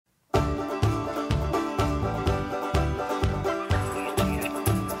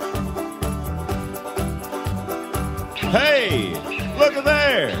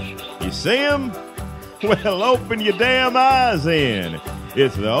See him? Well, open your damn eyes in.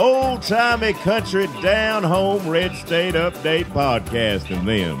 It's the old-timey country down-home red state update podcast and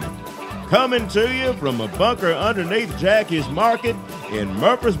them. Coming to you from a bunker underneath Jackie's Market in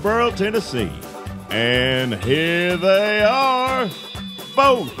Murfreesboro, Tennessee. And here they are,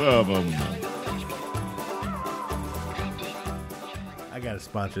 both of them. I got a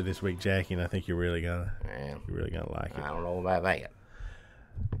sponsor this week, Jackie, and I think you're really gonna like it. I don't know about that.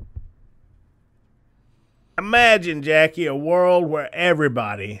 Imagine, Jackie, a world where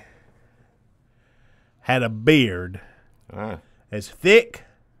everybody had a beard as thick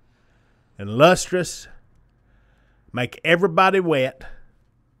and lustrous, make everybody wet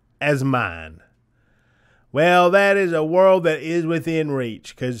as mine. Well, that is a world that is within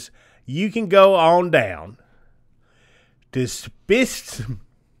reach, because you can go on down to Spiffy,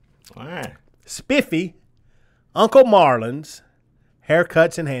 Uncle Marlin's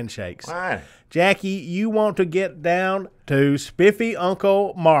Haircuts and Handshakes. Why? Jackie, you want to get down to Spiffy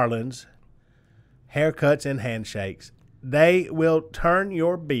Uncle Marlin's Haircuts and Handshakes. They will turn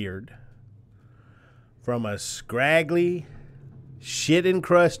your beard from a scraggly,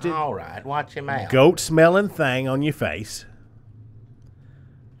 shit-encrusted, all right, watch him out. goat-smelling thing on your face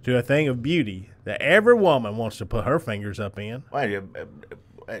to a thing of beauty that every woman wants to put her fingers up in. What,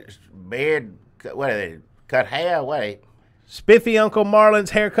 beard, what are they, cut hair, what? Spiffy Uncle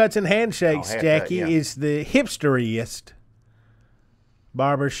Marlin's Haircuts and Handshakes, Haircut, Jackie, yeah. is the hipsteriest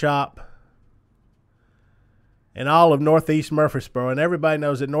barber shop in all of Northeast Murfreesboro. And everybody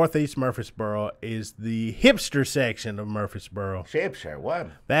knows that Northeast Murfreesboro is the hipster section of Murfreesboro. Hipster, what?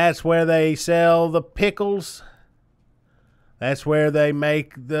 That's where they sell the pickles. That's where they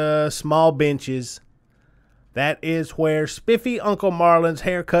make the small benches. That is where Spiffy Uncle Marlin's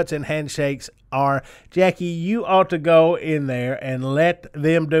Haircuts and Handshakes are. Jackie, you ought to go in there and let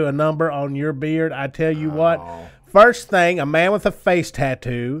them do a number on your beard. I tell you what, first thing, a man with a face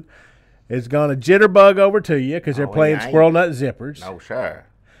tattoo is going to jitterbug over to you because they're playing squirrel nut zippers. No, sir.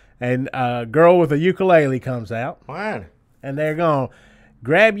 And a girl with a ukulele comes out. What? And they're going to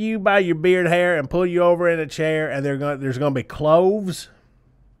grab you by your beard hair and pull you over in a chair, and there's going to be cloves.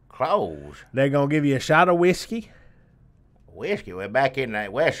 Clothes? They're going to give you a shot of whiskey. Whiskey? Well, back in the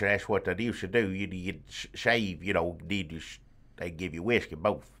West, that's what they used to do. You'd shave, they give you whiskey,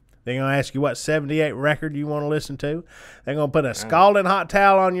 both. They're going to ask you what 78 record you want to listen to. They're going to put a scalding hot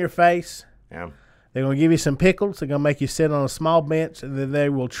towel on your face. Yeah. They're going to give you some pickles. They're going to make you sit on a small bench, and then they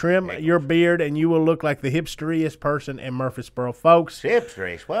will trim your beard, and you will look like the hipsteriest person in Murfreesboro. Folks,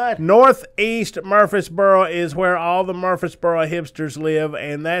 Hipsteriest, what? Northeast Murfreesboro is where all the Murfreesboro hipsters live,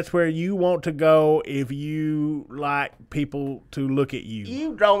 and that's where you want to go if you like people to look at you.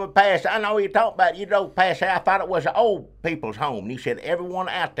 You drove me past, I know you're talking about, you drove past there. I thought it was an old people's home. You said everyone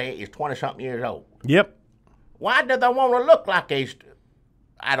out there is 20-something years old. Yep. Why do they want to look like these,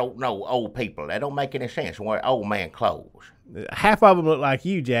 I don't know, old people? That don't make any sense. Wear old man clothes. Half of them look like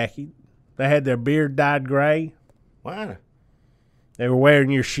you, Jackie. They had their beard dyed gray. Why? They were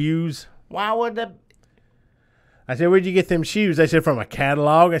wearing your shoes. Why would they? I said, where'd you get them shoes? They said, from a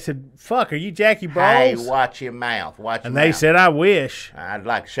catalog. I said, fuck, are you Jackie Brawls? Hey, watch your mouth. Watch your and mouth. they said, I wish. I'd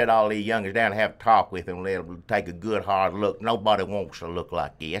like to sit all these youngers down and have a talk with them. Let them take a good hard look. Nobody wants to look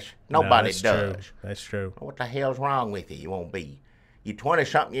like this. Nobody that's does. True. That's true. What the hell's wrong with you? You won't be. You're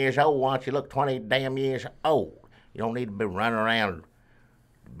 20-something years old. Why don't you look 20 damn years old? You don't need to be running around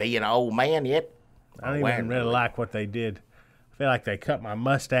being an old man yet. I don't even really like what they did. I feel like they cut my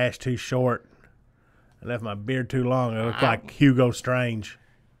mustache too short. I left my beard too long. It looked like Hugo Strange.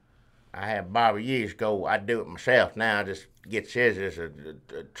 I had a barber years ago. I do it myself now. I just get scissors or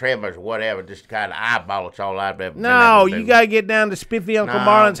trimmers or whatever, just kind of eyeball it's all I've ever been No, able to you do. got to get down to Spiffy Uncle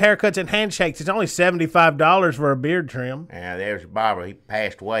Marlin's Haircuts and Handshakes. It's only $75 for a beard trim. Yeah, there's a barber. He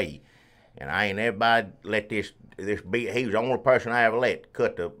passed away, and I ain't everybody let this be. He was the only person I ever let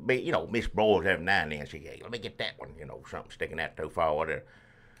cut the. Miss Broyles every now and then. She, hey, let me get that one. Something sticking out too far, or whatever.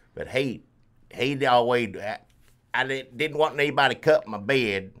 But he always. I didn't want anybody to cut my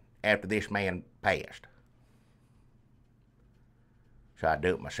beard after this man passed. So I do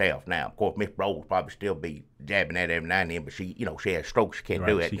it myself now. Of course, Miss Broyles probably still be jabbing at it every now and then, but she has strokes. She can't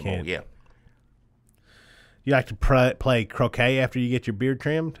do it anymore. Can't. Yeah. You like to play croquet after you get your beard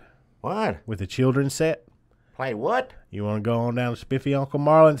trimmed? What? With the children's set? Play what? You want to go on down to Spiffy Uncle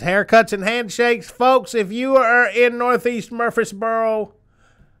Marlin's Haircuts and Handshakes? Folks, if you are in Northeast Murfreesboro,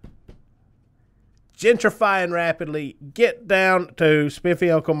 gentrifying rapidly, get down to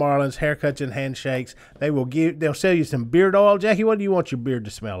Spiffy Uncle Marlin's Haircuts and Handshakes. They'll sell you some beard oil. Jackie, what do you want your beard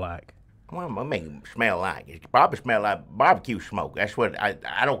to smell like? Well, I mean, smell like it probably smell like barbecue smoke. That's what I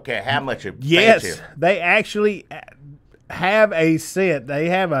don't care how much it. Yes, they actually have a scent. They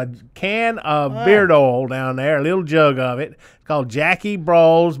have a can of beard oil down there, a little jug of it, called Jackie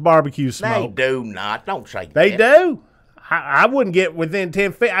Brawl's barbecue smoke. They do not. Don't say that. They do. I wouldn't get within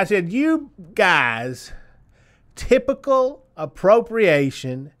 10 feet. I said, you guys, typical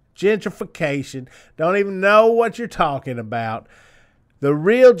appropriation, gentrification, don't even know what you're talking about. The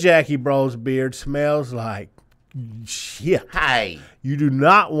real Jackie Brawl's beard smells like shit. Hey, you do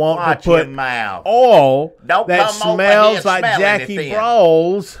not want watch to put your mouth. oil Don't that come smells over here like smelling Jackie it then.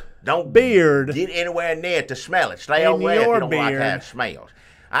 Brawl's Don't beard. get anywhere near it to smell it. Stay In over there if your you don't like beard. how it smells.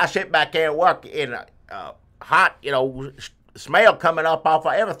 I sit back there and work in a hot, smell coming up off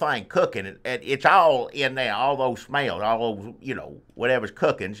of everything cooking. And it's all in there, all those smells, all those, whatever's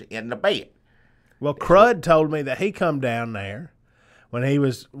cooking's in the bed. Well, Crud told me that he come down there when he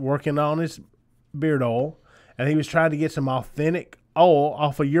was working on his beard oil, and he was trying to get some authentic oil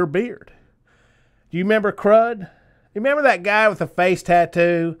off of your beard. Do you remember Crud? You remember that guy with the face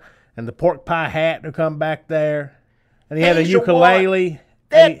tattoo and the pork pie hat who come back there? And he had a He's the ukulele.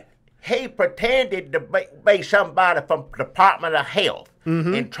 He pretended to be somebody from the Department of Health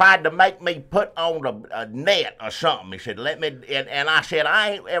and tried to make me put on a net or something. He said, let me, and I said,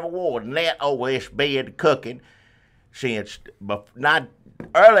 I ain't ever wore a net over this bed cooking since not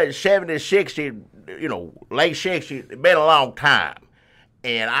early 70s, 60s, late 60s. It's been a long time.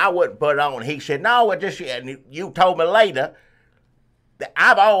 And I wouldn't put it on. He said, no, it just, and you told me later that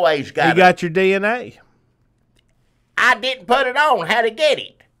I've always got You got your DNA. I didn't put it on. How to get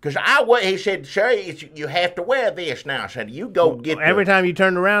it? Because he said, sir, you have to wear this now. I said, you go get Every time you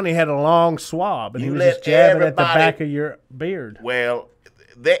turned around, he had a long swab, and he You was let just jabbing at the everybody- back of your beard. Well,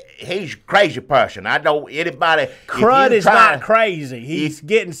 he's a crazy person. I don't, anybody. Crud is not crazy. He's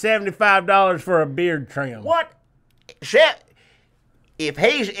getting $75 for a beard trim. What? Seth, if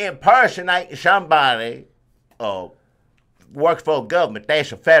he's impersonating somebody, works for a government,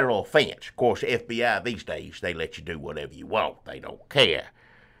 that's a federal offense. Of course, the FBI these days, they let you do whatever you want. They don't care.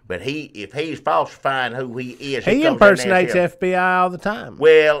 But if he's falsifying who he is, He impersonates FBI all the time.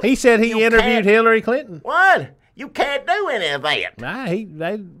 Well, he said he you interviewed can't- Hillary Clinton. What? You can't do any of that. Nah,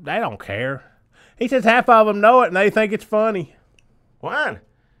 they don't care. He says half of them know it and they think it's funny. What?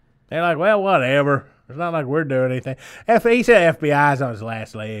 They're like, well, whatever. It's not like we're doing anything. He said FBI's on his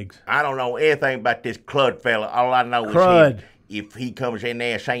last legs. I don't know anything about this Crud fella. All I know Crud. is if he comes in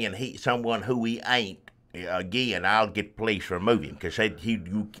there saying someone who he ain't, again, I'll get the police to remove him because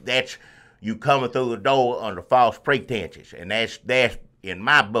that's you coming through the door under false pretenses, and that's in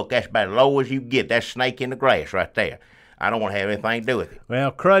my book that's about as low as you get. That's snake in the grass right there. I don't want to have anything to do with it.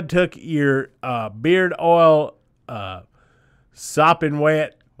 Well, Crud took your beard oil sopping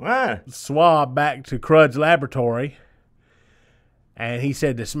wet What? swab back to Crud's laboratory, and he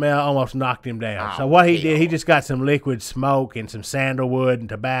said the smell almost knocked him down. So what he did, he just got some liquid smoke and some sandalwood and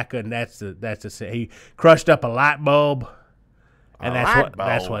tobacco, and he crushed up a light bulb, and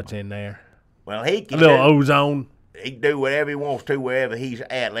that's what's in there. Well, he A can little ozone. he can do whatever he wants to wherever he's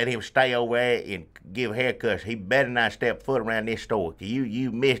at. Let him stay over there and give haircuts. He better not step foot around this store.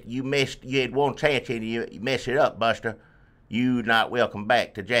 You had one chance and you mess it up, Buster. You not welcome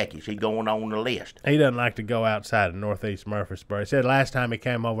back to Jackie's. He going on the list. He doesn't like to go outside of Northeast Murfreesboro. He said last time he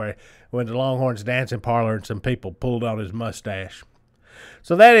came over, he went to Longhorn's dancing parlor and some people pulled on his mustache.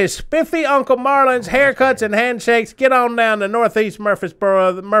 So that is Spiffy Uncle Marlin's Haircuts and Handshakes. Get on down to Northeast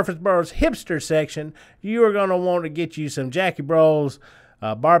Murfreesboro, Murfreesboro's hipster section. You are going to want to get you some Jackie Brawl's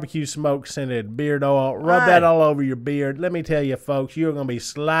barbecue smoke scented beard oil. Rub that all over your beard. Let me tell you, folks, you're going to be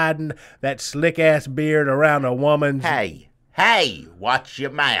sliding that slick-ass beard around a woman's Hey, watch your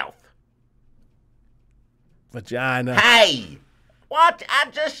mouth. vagina. Hey, what? I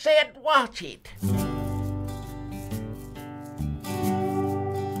just said watch it.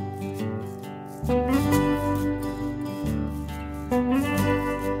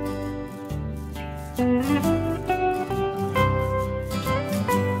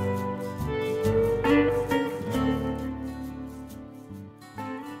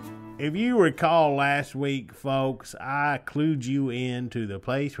 If you recall last week, folks, I clued you into the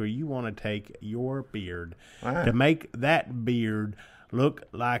place where you want to take your beard to make that beard look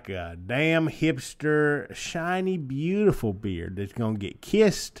like a damn hipster, shiny, beautiful beard that's going to get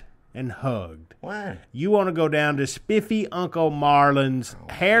kissed and hugged. What? You want to go down to Spiffy Uncle Marlin's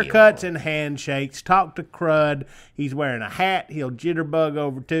Haircuts and Handshakes. Talk to Crud. He's wearing a hat. He'll jitterbug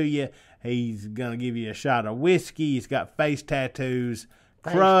over to you. He's going to give you a shot of whiskey. He's got face tattoos.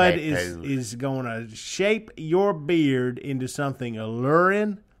 Crud is going to shape your beard into something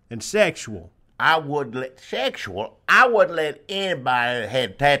alluring and sexual. I wouldn't let anybody that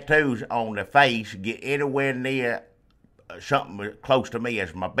had tattoos on their face get anywhere near something close to me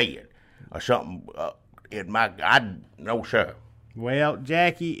as my beard or something no, sir. Well,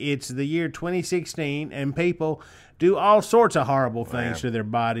 Jackie, it's the year 2016, and people do all sorts of horrible things to their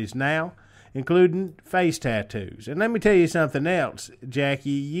bodies now, including face tattoos. And let me tell you something else, Jackie.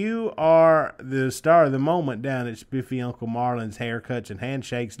 You are the star of the moment down at Spiffy Uncle Marlin's Haircuts and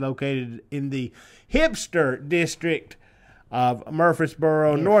Handshakes, located in the hipster district of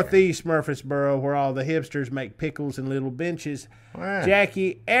Murfreesboro, northeast Murfreesboro, where all the hipsters make pickles and little benches. Wow.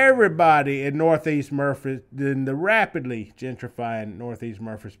 Jackie, everybody in northeast Murfreesboro, in the rapidly gentrifying northeast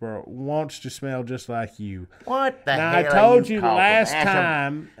Murfreesboro, wants to smell just like you. What the now, hell I told are you talking last about?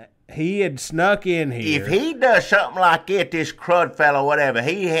 time he had snuck in here. If he does something like it, this crud fellow, whatever,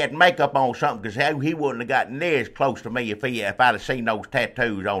 he had makeup on something because he wouldn't have gotten near as close to me if I'd have seen those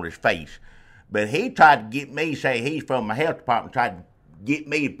tattoos on his face. But he tried to get me, say he's from the health department, tried to get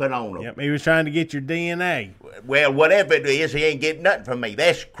me to put on them. Yep, he was trying to get your DNA. Well, whatever it is, he ain't getting nothing from me.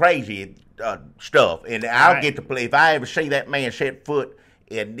 That's crazy stuff. And I'll get to play. If I ever see that man set foot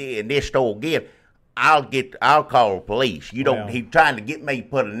in this store again, I'll call the police. He's trying to get me to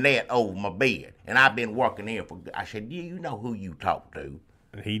put a net over my bed. And I've been working here I said, you know who you talk to.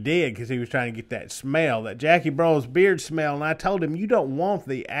 He did, because he was trying to get that smell, that Jackie Bro's beard smell, and I told him, you don't want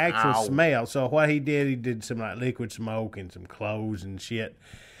the actual smell. So what he did some like liquid smoke and some clothes and shit.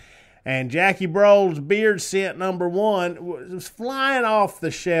 And Jackie Bro's beard scent number one was flying off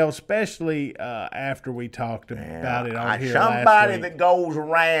the shelf, especially after we talked about it on here last somebody week. that goes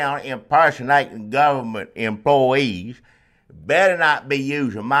around impersonating government employees better not be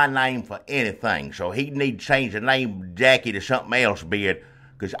using my name for anything. So he need to change the name Jackie to something else, beard.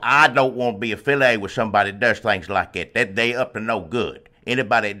 Because I don't want to be affiliated with somebody that does things like that. That they up to no good.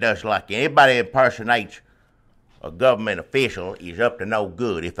 Anybody that does like that, anybody that impersonates a government official is up to no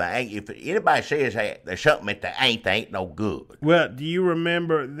good. If anybody says there's something that they ain't no good. Well, do you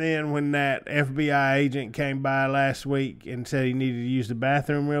remember then when that FBI agent came by last week and said he needed to use the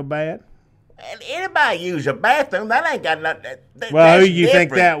bathroom real bad? And anybody use a bathroom, that ain't got nothing. Well, who do you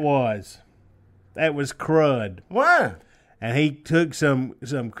think that was? That was Crud. What? And he took some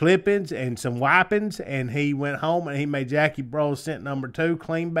clippings and some wipings, and he went home and he made Jackie Bro's scent number 2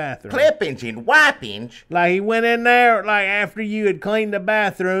 clean bathroom. Clippings and wipings? Like he went in there, like after you had cleaned the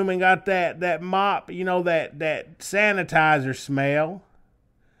bathroom and got that mop, you know, that sanitizer smell,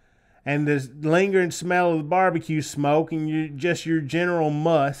 and the lingering smell of the barbecue smoke, and your general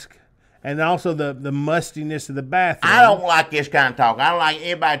musk, and also the mustiness of the bathroom. I don't like this kind of talk. I don't like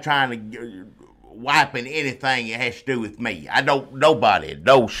anybody trying to wiping anything that has to do with me.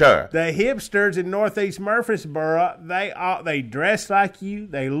 No, sir. The hipsters in northeast Murfreesboro, they dress like you,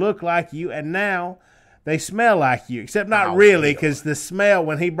 they look like you, and now they smell like you. Except not really, because the smell,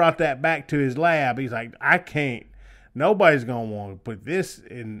 when he brought that back to his lab, he's like, I can't. Nobody's going to want to put this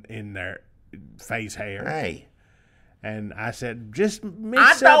in their face hair. Hey. And I said, just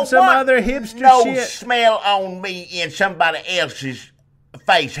mix up some other hipster shit. No smell on me in somebody else's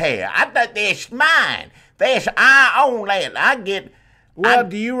face hair. I thought that's mine. I own that. Well,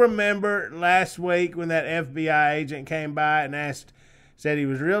 do you remember last week when that FBI agent came by and said he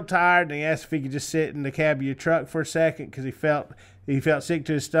was real tired, and he asked if he could just sit in the cab of your truck for a second because he felt sick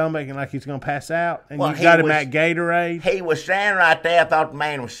to his stomach and like he's going to pass out, and you got him that Gatorade? He was standing right there. I thought the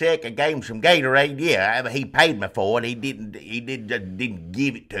man was sick. I gave him some Gatorade. Yeah, he paid me for it. He didn't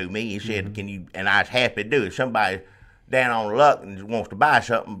give it to me. He said, "Can you?" And I was happy to do it. Somebody down on luck and wants to buy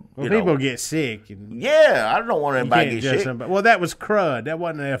something. Well, people get sick. Yeah, I don't want anybody to get sick. Well, that was Crud. That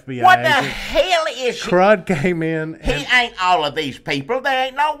wasn't an FBI What agent. the hell is Crud came in. He ain't all of these people. There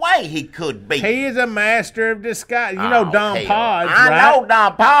ain't no way he could be. He is a master of disguise. You know Don Podge, I right? know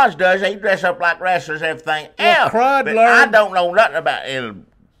Don Podge does. He dress up like wrestlers and everything else. Crud but learned. I don't know nothing about a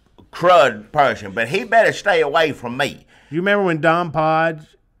Crud person, but he better stay away from me. You remember when Don Podge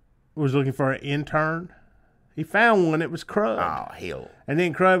was looking for an intern? He found one. It was Crud. Oh, hell. And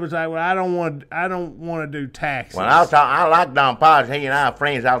then Crud was like, "Well, I don't want to do taxes." Well, I like Don Podge. He and I are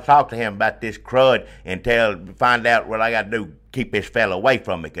friends. I'll talk to him about this Crud and find out what I got to do, keep this fella away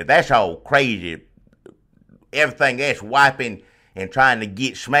from me, because that's all crazy. Everything that's wiping and trying to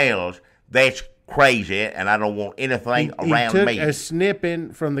get smells, that's crazy, and I don't want anything around me. He took a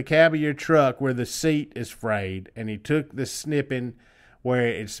snipping from the cab of your truck where the seat is frayed, and he took the snipping where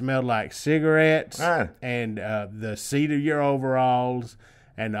it smelled like cigarettes and the seat of your overalls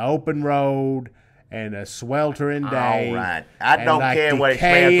and the open road and a sweltering day. All right. I don't care what it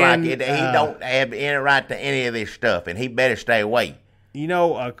smells like. He don't have any right to any of this stuff, and he better stay away. You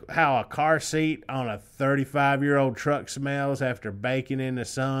know how a car seat on a 35-year-old truck smells after baking in the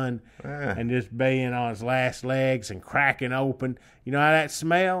sun and just being on its last legs and cracking open? You know how that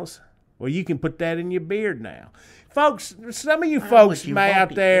smells? Well, you can put that in your beard now. Folks, some of you folks may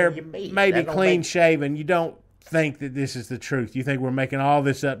out there may be clean-shaven. You don't think that this is the truth. You think we're making all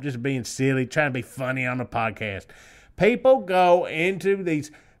this up, just being silly, trying to be funny on the podcast. People go into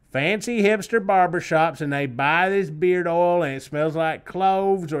these fancy hipster barbershops and they buy this beard oil and it smells like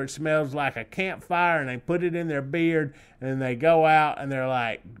cloves or it smells like a campfire and they put it in their beard and then they go out and they're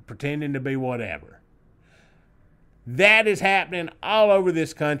like pretending to be whatever. That is happening all over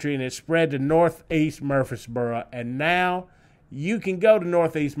this country and it's spread to Northeast Murfreesboro, and now you can go to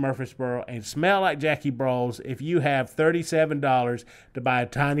Northeast Murfreesboro and smell like Jackie Broles if you have $37 to buy a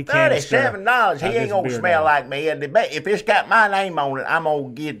tiny canister. $37? He ain't going to smell like me. If it's got my name on it, I'm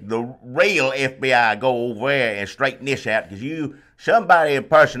going to get the real FBI go over there and straighten this out, because somebody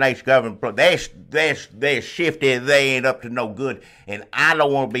impersonates government. They're shifty. They ain't up to no good, and I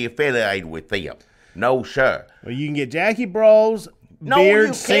don't want to be affiliated with them. No, sir. Well, you can get Jackie Broles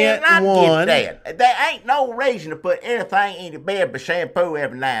Beard Scent 1. Get that. There ain't no reason to put anything in your beard but shampoo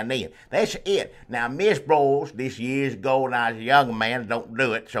every now and then. That's it. Now, Miss Broles, this years ago when I was a younger man, I don't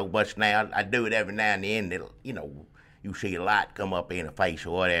do it so much now. I do it every now and then. It'll, you see a light come up in her face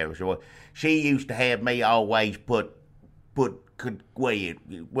or whatever. So she used to have me always put where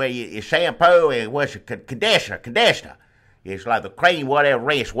you shampoo and what's it, conditioner. It's like the cream,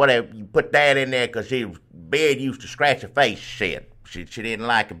 whatever, you put that in there, because his beard used to scratch her face, she said. She didn't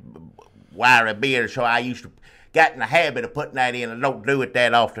like a wiry beard, so I used to got in the habit of putting that in. I don't do it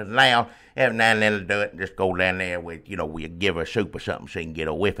that often now. Every now and then I'll do it and just go down there with, we give her soup or something so she can get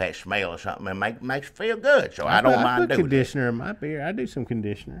a whiff of that smell or something, and makes her feel good. So I don't mind doing it. I put conditioner in my beard. I do some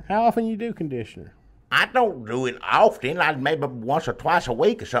conditioner. How often you do conditioner? I don't do it often. Maybe once or twice a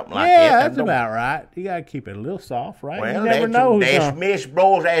week or something like that. Yeah, that's about right. You got to keep it a little soft, right? Well, you never know who's that's Miss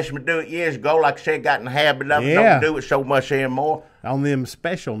Broles asked me to do it years ago. Like I said, got in the habit of it. Don't do it so much anymore. On them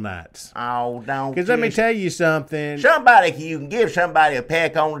special nights. Oh, don't. Because let me tell you something. You can give somebody a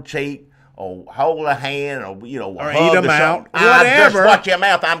peck on the cheek, or hold a hand, or or eat them out. Whatever. Just watch your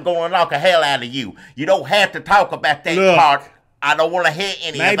mouth. I'm going to knock the hell out of you. You don't have to talk about that part. I don't want to hear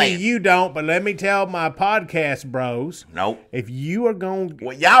any of that. Maybe you don't, but let me tell my podcast bros. Nope. If you are going to...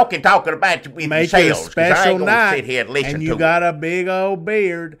 Well, y'all can talk about it with make yourselves, it a special night, sit here and listen and you to got a big old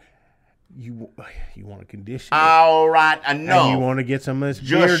beard, you want to condition it. All right, enough. And you want to get some of this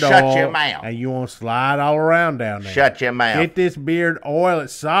beard oil. Just shut your mouth. And you want to slide all around down there. Shut your mouth. Get this beard oil.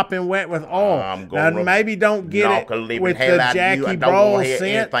 It's sopping wet with oil. Now, maybe don't get it with the Jackie Broles scent. I don't want to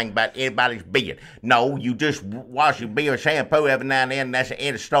hear anything about anybody's beard. No, you just wash your beard, shampoo every now and then, and that's the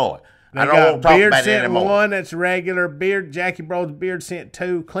end of the story. I don't want to talk about it anymore. Beard Scent 1, that's regular. Jackie Broles Beard Scent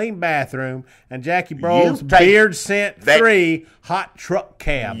 2, clean bathroom. And Jackie Broles Beard Scent 3, hot truck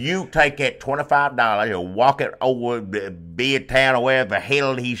cab. You take that $25 and walk it over the Beard Town or wherever the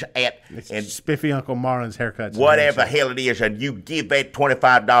hell he's at. And Spiffy Uncle Marlin's haircuts. Whatever the hell it is, and you give that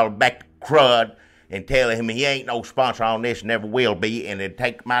 $25 back to Crud and tell him he ain't no sponsor on this, never will be, and then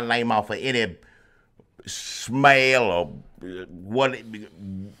take my name off of any smell or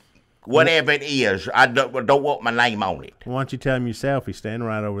whatever it is. I don't want my name on it. Why don't you tell him yourself? He's standing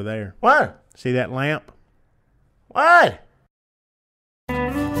right over there. What? See that lamp? What?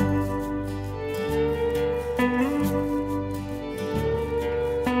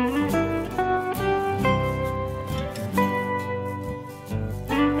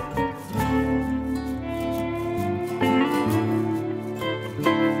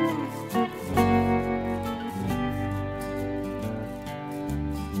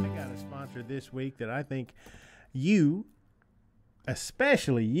 This week that I think you,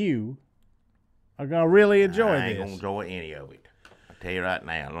 especially you, are going to really enjoy this. I ain't going to enjoy any of it. I tell you right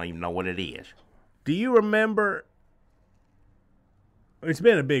now, I don't even know what it is. Do you remember? It's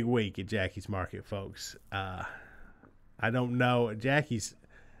been a big week at Jackie's Market, folks. I don't know. Jackie's,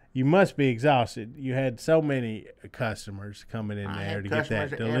 you must be exhausted. You had so many customers coming in there to get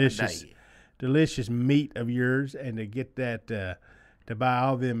that delicious meat of yours and to get that... to buy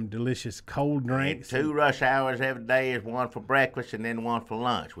all them delicious cold drinks. 2 rush hours every day is one for breakfast and then one for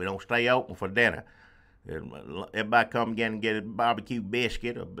lunch. We don't stay open for dinner. Everybody come again and get a barbecue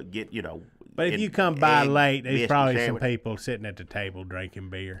biscuit or get, But if you come by late, there's probably some people sitting at the table drinking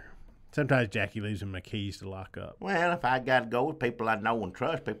beer. Sometimes Jackie leaves them the keys to lock up. Well, if I got to go with people I know and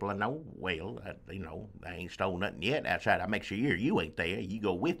trust, people I know, well, I ain't stole nothing yet outside. I make sure you ain't there. You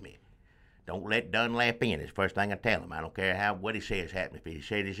go with me. Don't let Dunlap in. It's the first thing I tell him. I don't care what he says happened. If he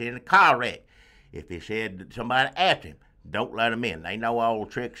said he's in a car wreck, if he said somebody after him, Don't let them in. They know all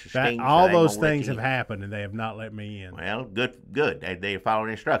the tricks and schemes. All so those won't let things you have in. happened, and they have not let me in. Well, good. They're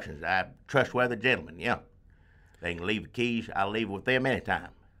following instructions. I trustworthy gentlemen, yeah. They can leave the keys. I'll leave it with them anytime.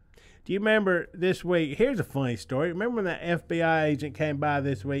 Do you remember this week? Here's a funny story. Remember when that FBI agent came by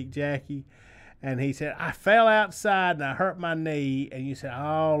this week, Jackie, and he said, I fell outside and I hurt my knee, and you said,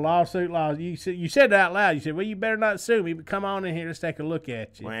 oh, lawsuit. You said that out loud. You said, well, you better not sue me, but come on in here. Let's take a look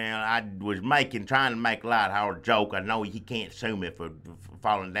at you. Well, I was trying to make a lighthearted joke. I know he can't sue me for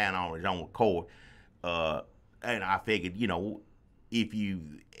falling down on his own accord. And I figured, if you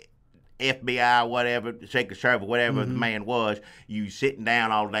FBI, whatever, Secret Service, whatever the man was, you sitting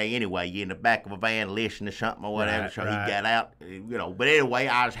down all day anyway. You in the back of a van listening to something or whatever. Right, so right. he got out, But anyway,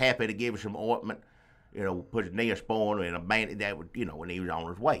 I was happy to give him some ointment, put his Neosporin and a bandage that would, when he was on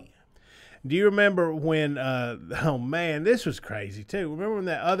his way. Do you remember when, oh man, this was crazy too. Remember when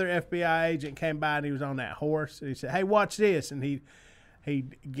that other FBI agent came by and he was on that horse? And he said, hey, watch this. And he'd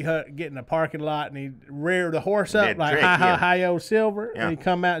get in the parking lot and he'd rear the horse up That like trick, hi-yo silver. Yeah. And he'd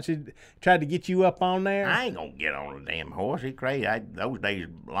come out and she'd tried to get you up on there. I ain't going to get on a damn horse. He crazy. Those days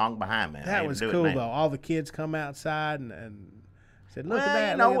long behind me. I That had was to do cool it now. though. All the kids come outside and said, look Well,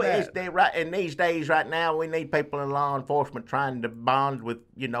 at that, look at it's that. they right in these days right now. We need people in law enforcement trying to bond with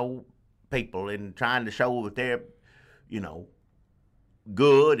people and trying to show that they're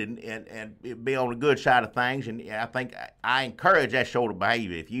good and be on the good side of things. And I think I encourage that sort of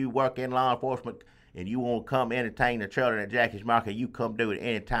behavior. If you work in law enforcement and you want to come entertain the children at Jackie's Market, you come do it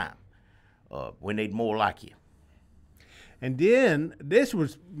anytime. We need more like you. And then this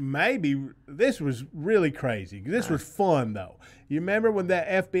was really crazy. This was fun though. You remember when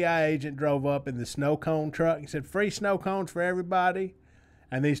that FBI agent drove up in the snow cone truck? He said, free snow cones for everybody.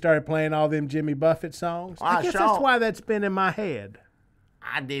 And then he started playing all them Jimmy Buffett songs. I guess that's why that's been in my head.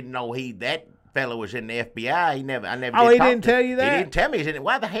 I didn't know that fellow was in the FBI. I never. Oh, he didn't tell you that? He didn't tell me he's in it.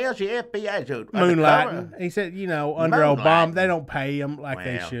 Why the hell's the FBI? Moonlighting. He said, under Obama, they don't pay him like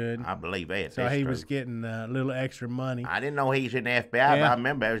they should. I believe that. So he was getting a little extra money. I didn't know he's in the FBI, but I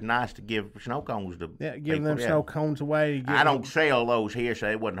remember it was nice to give snow cones to giving them snow cones away. I don't sell those here, so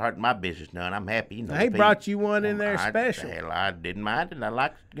it wasn't hurting my business none. I'm happy. He brought you one in there special. Hell, I didn't mind it. I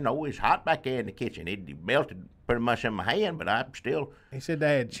liked, it's hot back there in the kitchen. It melted pretty much in my hand, but I still. He said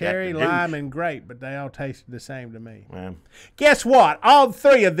they had cherry, lime, and grape, but they all tasted the same to me. Well, guess what? All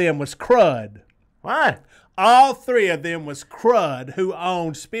three of them was Crud. What? All three of them was Crud, who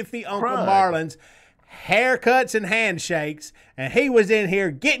owned Spiffy Uncle Marlin's Haircuts and Handshakes, and he was in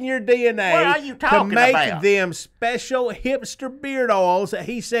here getting your DNA What are you talking to make about? them special hipster beard oils that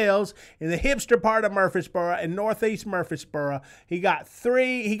he sells in the hipster part of Murfreesboro and northeast Murfreesboro. He got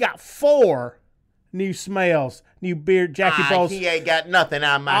 4 new smells, new beard, Jackie Bowles. He ain't got nothing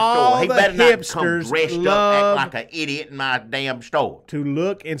out of my All store. He the better not come hipsters dressed up, love act like an idiot in my damn store. to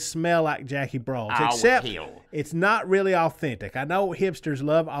look and smell like Jackie Brawls. Oh, Except hell. it's not really authentic. I know hipsters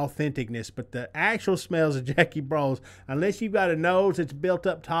love authenticness, but the actual smells of Jackie Brawls, unless you've got a nose that's built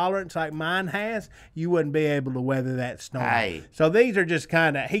up tolerance like mine has, you wouldn't be able to weather that storm. Hey. So these are just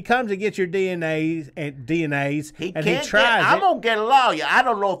kind of, he comes to get your DNAs and He tries I'm it. gonna get a lawyer. I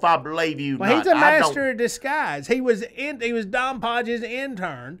don't know if I believe you. Well, not. he's a I master of disguise. He was Don Podge's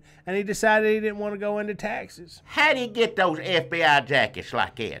intern, and he decided he didn't want to go into taxes. How do you get those FBI jackets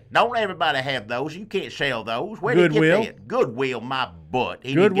like that? Don't everybody have those? You can't sell those. Where do you Goodwill. get that? Goodwill, my butt.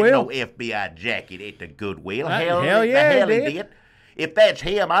 He Goodwill. didn't get no FBI jacket at the Goodwill. Hell The yeah, hell he he did. did. If that's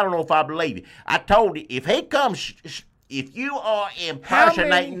him, I don't know if I believe you. I told you, if he comes, if you are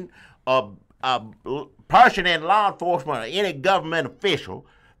impersonating a person in law enforcement or any government official,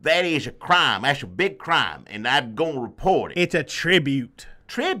 that is a crime. That's a big crime, and I'm going to report it. It's a tribute.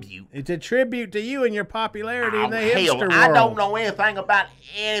 Tribute? It's a tribute to you and your popularity in the hell, hipster world. I don't know anything about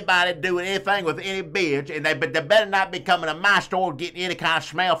anybody doing anything with any beards, but they better not be coming to my store getting any kind of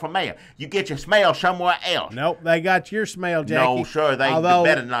smell from there. You get your smell somewhere else. Nope, they got your smell, Jackie. No, sir, they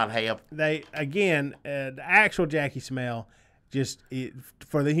better not have. The actual Jackie smell,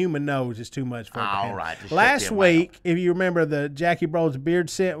 for the human nose, is too much for it to All handle. right, just Last shut your week, if you remember, the Jackie Brawls beard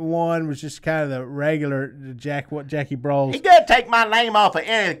scent one was just kind of the regular Jackie Brawls. He got to take my name off of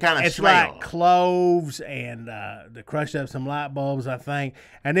any kind of It's smell. like cloves and they crushed up some light bulbs, I think.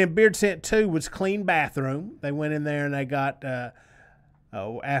 And then Beard Scent 2 was Clean Bathroom. They went in there and they got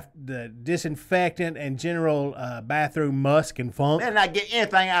the disinfectant and general bathroom musk and funk. Better not get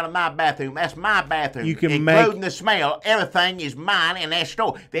anything out of my bathroom. That's my bathroom. You can including the smell. Everything is mine in that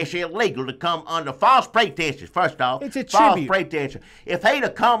store. That's illegal to come under false pretenses. First off, it's a false tribute. pretenses. If he'd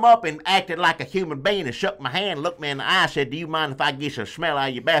have come up and acted like a human being and shook my hand, looked me in the eye, said, "Do you mind if I get some smell out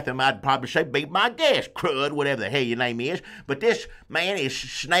of your bathroom?" I'd probably say, "Be my guest, Crud," whatever the hell your name is. But this man is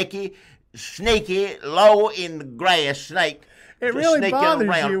sneaky, low in the grass snake. It really bothers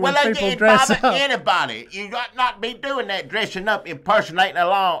around. you when well, people it dress bother up. anybody. You got not be doing that, dressing up, impersonating a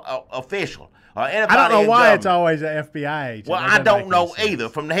law official or anybody. I don't know in why government. it's always an FBI agent. Well, That I doesn't don't make know any sense. either.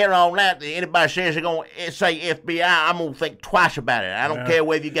 From here on out, anybody says they're going to say FBI, I'm going to think twice about it. I don't care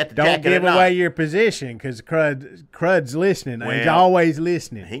whether you got the Don't jacket give or not. away your position because Crud's listening. He's Well, always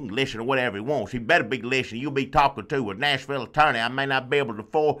listening. He can listen to whatever he wants. He better be listening. You'll be talking to a Nashville attorney. I may not be able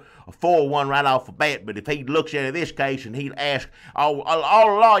to afford one right off the bat, but if he looks into this case and he'll ask, all a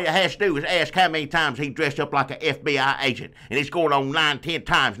lawyer has to do is ask how many times he dressed up like an FBI agent. And it's going on 9, 10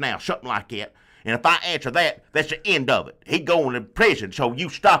 times now, something like that. And if I answer that, that's the end of it. He going to prison, so you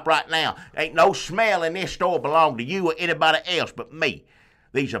stop right now. Ain't no smell in this store belong to you or anybody else but me.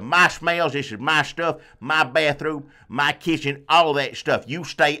 These are my smells. This is my stuff, my bathroom, my kitchen, all that stuff. You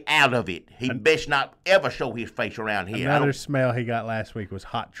stay out of it. He best not ever show his face around here. Another smell he got last week was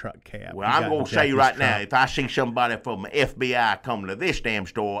hot truck cab. Well, I'm going to say right now, if I see somebody from the FBI coming to this damn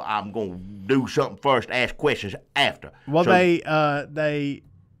store, I'm going to do something first, ask questions after. Well, So-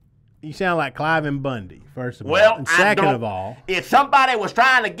 you sound like Clive and Bundy, first of Well, all. And second I don't, of all, if somebody was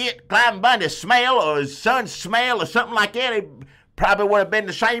trying to get Clive Bundy's smell or his son's smell or something like that, it probably would have been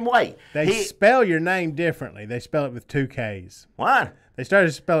the same way. they spell your name differently. They spell it with 2 Ks. What? They started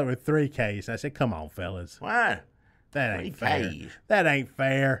to spell it with 3 Ks. I said, come on, fellas. What? That ain't 3 fair. Ks. That ain't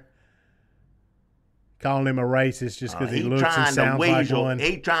fair. Calling him a racist just because he looks and sounds like one.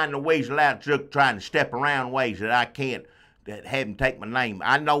 He trying to weasel out, trying to step around ways that I can't, that have him take my name.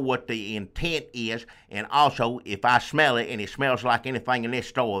 I know what the intent is, and also if I smell it and it smells like anything in this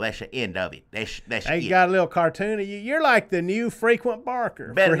store, that's the end of it. That's Hey, it. you got a little cartoon of you. You're like the new frequent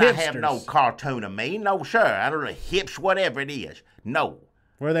barker Better for not hipsters, have no cartoon of me. No, sir. I don't know, hips, whatever it is. No.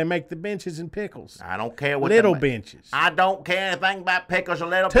 where they make the benches and pickles. I don't care what Little they make. benches. I don't care anything about pickles or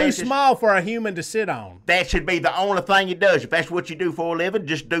little Too benches. small for a human to sit on. That should be the only thing he does. If that's what you do for a living,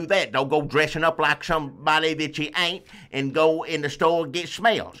 just do that. Don't go dressing up like somebody that you ain't and go in the store and get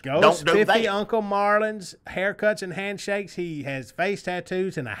smells. Go Don't do Spiffy that. Uncle Marlin's haircuts and handshakes. He has face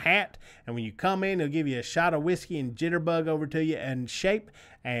tattoos and a hat. And when you come in, he'll give you a shot of whiskey and jitterbug over to you and shape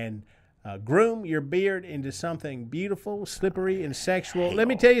and groom your beard into something beautiful, slippery, and sexual. Let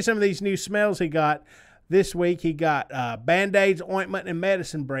me tell you some of these new smells he got this week. He got Band-Aids, ointment, and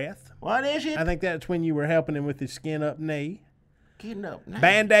medicine breath. What is it? I think that's when you were helping him with his skin up knee. Getting up now.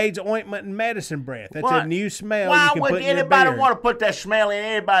 Band-Aids, ointment, and medicine breath. That's What? a new smell Why you can would put in your anybody beard. want to put that smell in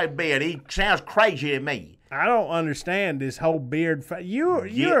anybody's beard? He sounds crazy to me. I don't understand this whole beard.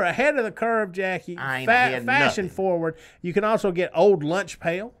 You're ahead of the curve, Jackie. I ain't ahead of Fashion nothing. forward. You can also get old lunch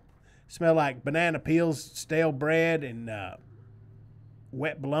pail. Smell like banana peels, stale bread, and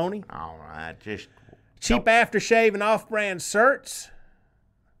wet bologna. All right, just Cheap aftershave and off-brand certs,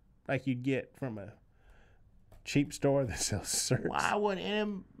 like you'd get from a cheap store that sells certs. why would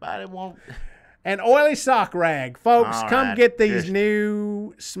anybody want? An oily sock rag. Folks, All come right, get these just-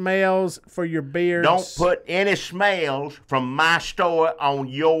 new smells for your beards. Don't put any smells from my store on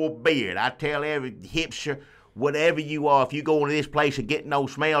your beard. I tell every hipster, whatever you are, if you go into this place and get no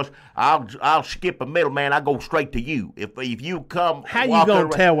smells, I'll skip a middleman. I go straight to you. If you come, How you walking gonna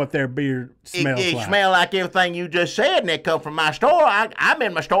around- tell what their beard smells It like? smell like everything you just said, and it come from my store. I'm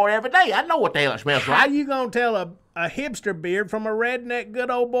in my store every day. I know what the hell it smells How like. you gonna tell a hipster beard from a redneck good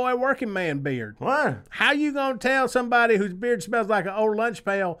old boy working man beard? What? How you gonna tell somebody whose beard smells like an old lunch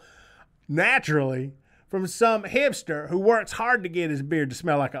pail naturally from some hipster who works hard to get his beard to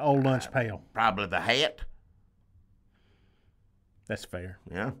smell like an old lunch pail? Probably the hat. That's fair.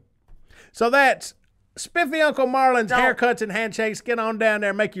 Yeah. So that's Spiffy Uncle Marlin's Don't- haircuts and handshakes. Get on down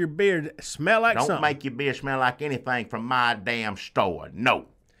there, make your beard smell like Don't something. make your beer smell like anything from my damn store. No.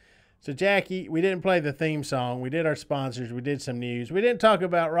 So, Jackie, we didn't play the theme song. We did our sponsors. We did some news. We didn't talk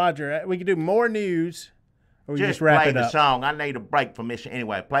about Roger. We could do more news, or we just wrap play it the up. song. I need a break from this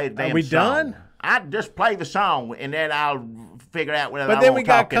anyway. Play the damn we song. done? I just play the song, and then I'll figure out whether But I then want we to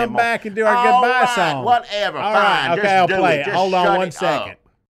got talk to come anymore. back and do our All goodbye right, song. Whatever, All fine. right, okay, just I'll do play it. it. Just Hold on shut one it second.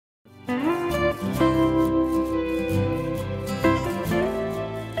 up.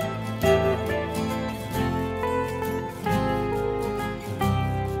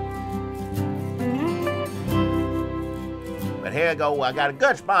 But here I go. I got a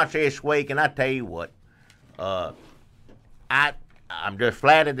good sponsor this week, and I tell you what, I'm just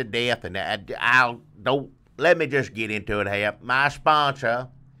flattered to death, and let me just get into it here. My sponsor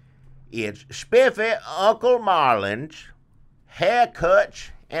is Spiffy Uncle Marlin's Haircuts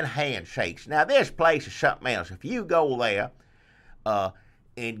and Handshakes. Now, this place is something else. If you go there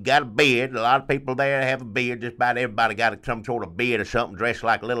and got a beard, a lot of people there have a beard. Just about everybody got some sort of beard or something, dressed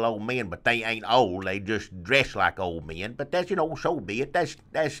like little old men, but they ain't old. They just dress like old men. But that's, so be it. That's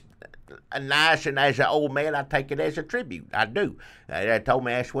nice, and as an old man, I take it as a tribute. I do. They told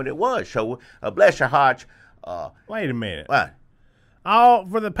me that's what it was. So, bless your hearts. Wait a minute. What?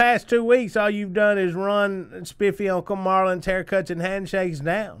 For the past 2 weeks, all you've done is run Spiffy Uncle Marlin's Haircuts and Handshakes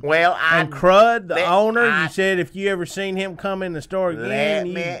down. Well, and Crud, the owner, you said if you ever seen him come in the store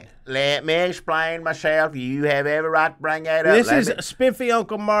again, let me explain myself. You have every right to bring that up. This is Spiffy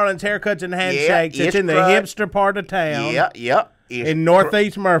Uncle Marlin's Haircuts and Handshakes. It's in the hipster part of town. Yep. In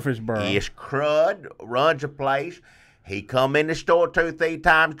Northeast Murfreesboro. It's Crud, runs a place. He come in the store 2-3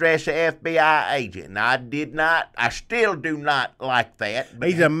 times dressed as an FBI agent, and I still do not like that.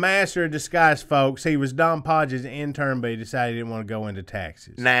 He's a master of disguise, folks. He was Don Podge's intern, but he decided he didn't want to go into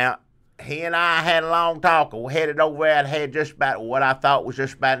taxes. Now, he and I had a long talk. We headed over there and had just about what I thought was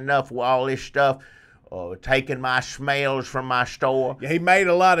just about enough with all this stuff. Taking my smells from my store. Yeah, he made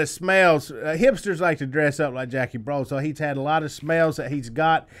a lot of smells. Hipsters like to dress up like Jackie Bro, so he's had a lot of smells that he's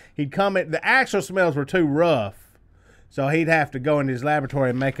got. The actual smells were too rough. So he'd have to go into his laboratory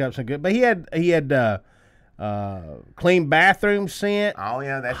and make up some good. But he had clean bathroom scent. Oh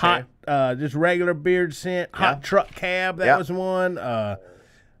yeah, that's hot. Just regular beard scent. Hot truck cab. That was one.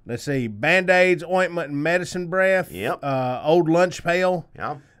 Let's see, Band-Aids, ointment, and medicine breath. Yep. Old lunch pail.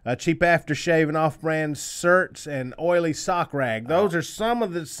 Yep. Cheap aftershave and off-brand certs and oily sock rag. Those are some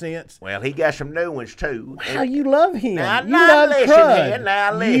of the scents. Well, he got some new ones, too. Wow, you love him. Now, you love Crud. Here,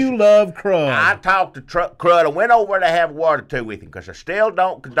 now listen. You love Crud. I talked to Crud. I went over to have a word or two with him because I still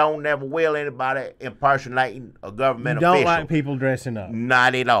don't condone, never will, anybody impersonating a government official. You don't like people dressing up.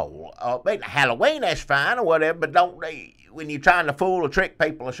 Not at all. But Halloween, that's fine or whatever, but don't when you're trying to fool or trick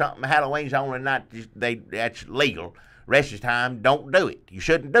people or something, Halloween's only not, that's legal. Rest of the time, don't do it. You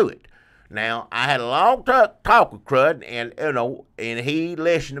shouldn't do it. Now, I had a long talk with Crud, and and he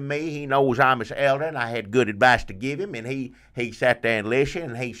listened to me. He knows I'm his elder, and I had good advice to give him. And he sat there and listened,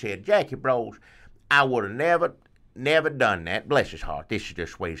 and he said, "Jackie Bros, I would have never done that. Bless his heart. This is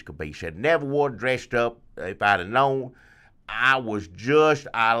just the way it could be." He said, "Never would have dressed up if I'd have known. I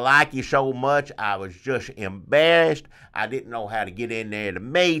like you so much. I was just embarrassed. I didn't know how to get in there to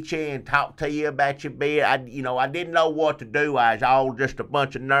meet you and talk to you about your beard. I didn't know what to do. I was all just a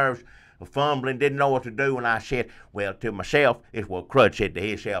bunch of nerves, fumbling, didn't know what to do." And I said, well, to myself, it's what Crud said to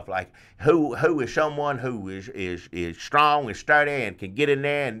himself, like, who is someone who is strong and sturdy and can get in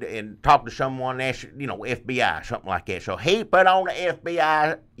there and talk to someone that's, FBI, something like that. So he put on the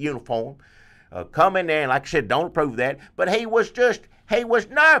FBI uniform, come in there, and like I said, don't approve that, but he was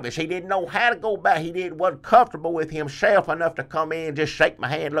nervous. He didn't know how to go about. Wasn't comfortable with himself enough to come in and just shake my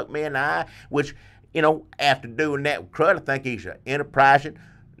hand, look me in the eye, which, after doing that with Crud, I think he's an enterprising,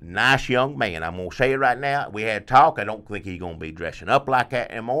 nice young man. I'm going to say it right now. We had talk. I don't think he's going to be dressing up like that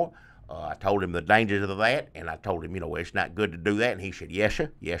anymore. I told him the dangers of that, and I told him, it's not good to do that. And he said, yes,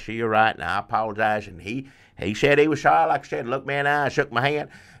 sir, you're right, and I apologize. And he said he was sorry, like I said, looked me in the eye, shook my hand,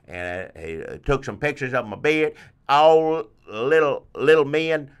 and he took some pictures of my beard. All little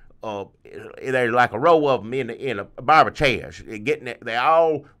men, there's like a row of them in a barber chairs. They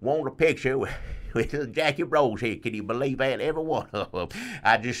all want a picture with Jackie Rose here. Can you believe that? Every one of them.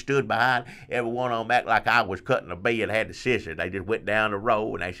 I just stood behind every one of them, act like I was cutting a beard, had the scissors. They just went down the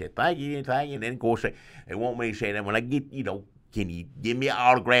row, and they said, thank you. And then, of course, they want me to say that when I get, can you give me an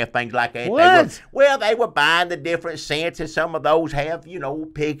autograph, things like that? What? They were buying the different scents, and some of those have,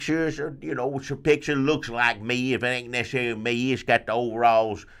 pictures, or, some picture looks like me. If it ain't necessarily me, it's got the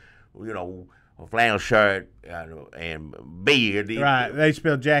overalls, a flannel shirt and beard. Right, they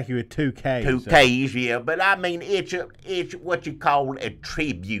spell Jackie with 2 K's. 2 K's, yeah. But I mean, it's what you call a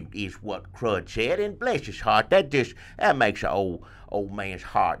tribute, is what Crud said. And bless his heart, that makes an old man's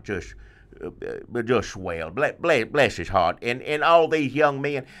heart just swell. Bless his heart. And all these young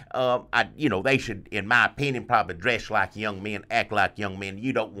men, they should, in my opinion, probably dress like young men, act like young men.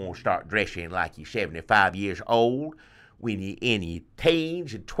 You don't want to start dressing like you're 75 years old. When you're in your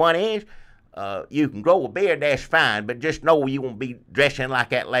teens and 20s, you can grow a beard, that's fine, but just know you won't be dressing like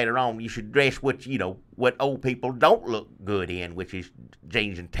that later on. You should dress what old people don't look good in, which is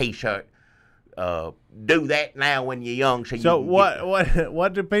jeans and T-shirt, do that now when you're young. So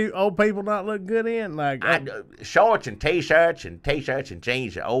what do old people not look good in? Like shorts and t-shirts and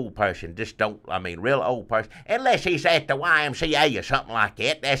jeans. An old person just don't. I mean, real old person, unless he's at the YMCA or something like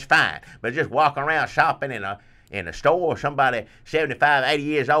that, that's fine. But just walking around shopping in a store, somebody 75, 80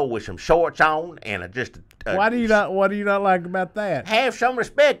 years old with some shorts on and what do you not like about that? Have some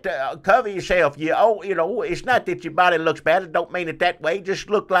respect. Cover yourself. It's not that your body looks bad. It don't mean it that way. Just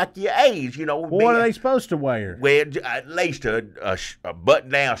look like your age. What are they supposed to wear? Well, at least a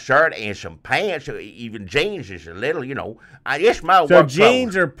button-down shirt and some pants. Even jeans is a little. So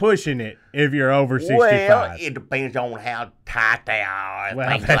jeans are pushing it if you're over 65. Well, it depends on how tight they are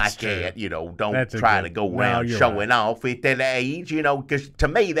and things like true. that. Don't try to go around showing off at that age. Because to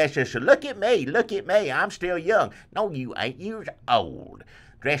me that's just look at me. I'm still young. No, you ain't. You're old.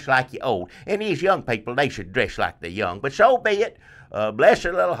 Dress like you're old. And these young people, they should dress like they're young. But so be it. Bless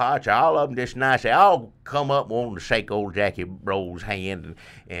their little hearts. All of them just nice. They all come up wanting to shake old Jackie Bro's hand.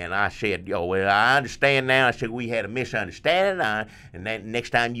 And I said, well, I understand now. I said, we had a misunderstanding. And then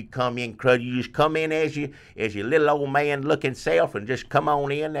next time you come in, Crud, you just come in as your little old man looking self and just come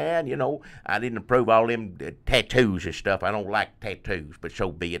on in there. And, I didn't approve all them tattoos and stuff. I don't like tattoos, but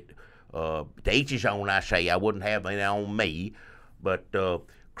so be it. To each his own, I say. I wouldn't have any on me. But,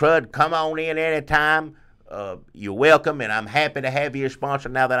 Crud, come on in anytime. You're welcome, and I'm happy to have you as sponsor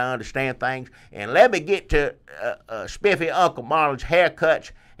now that I understand things. And let me get to Spiffy Uncle Marlin's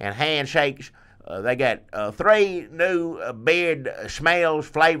haircuts and handshakes. They got 3 new beard smells,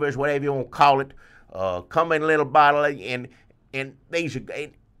 flavors, whatever you want to call it. Come in a little bottle, and these are.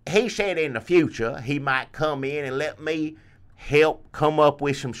 And he said in the future he might come in and let me help come up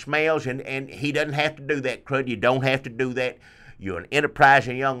with some smells, and he doesn't have to do that, Crud. You don't have to do that. You're an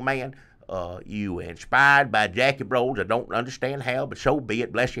enterprising young man. You were inspired by Jackie Bros. I don't understand how, but so be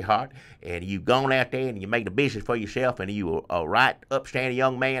it. Bless your heart. And you've gone out there and you made a business for yourself, and you are a right, upstanding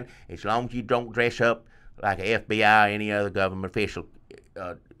young man. As long as you don't dress up like an FBI or any other government official,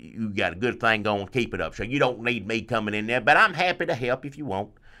 you got a good thing going. Keep it up. So you don't need me coming in there, but I'm happy to help if you want.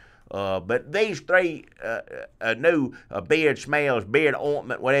 But these 3 new beard smells, beard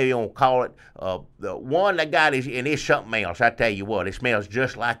ointment, whatever you want to call it, the one I got is something else. I tell you what, it smells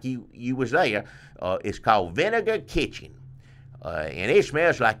just like you was there. It's called Vinegar Kitchen. And it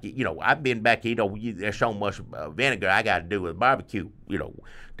smells like, I've been back here, there's so much vinegar I got to do with barbecue,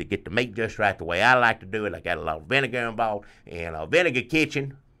 to get the meat just right the way I like to do it. I got a lot of vinegar involved. And Vinegar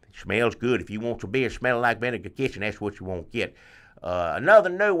Kitchen, it smells good. If you want your beer smelling like Vinegar Kitchen, that's what you want to get. Another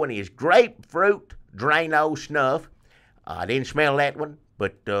new one is Grapefruit Drano Snuff. I didn't smell that one,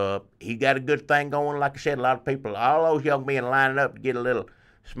 but he got a good thing going. Like I said, a lot of people, all those young men lining up to get a little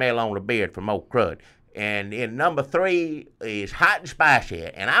smell on the beard from old Crud. And in number 3 is Hot and Spicy.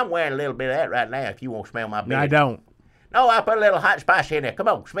 And I'm wearing a little bit of that right now if you want to smell my beard. No, I don't. No, I put a little Hot and Spicy in there. Come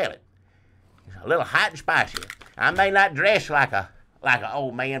on, smell it. It's a little hot and spicy. I may not dress like an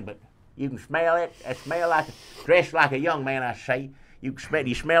old man, but you can smell it. I smell dress like a young man, I say. You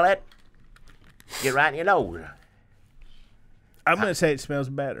smell it? Get right in your nose. I'm going to say it smells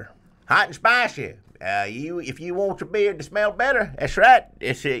better. Hot and spicy. If you want your beard to smell better, that's right.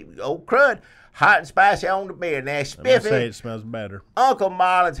 It's old Crud. Hot and spicy on the beard. Now, Spiffy. I'm going to say it smells better. Uncle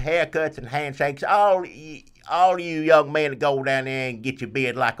Marlin's haircuts and handshakes. All you young men that go down there and get your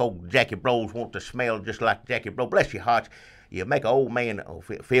beard like old Jackie Bros want to smell just like Jackie Bros. Bless your hearts. You make an old man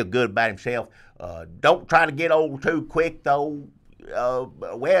feel good about himself. Don't try to get old too quick, though.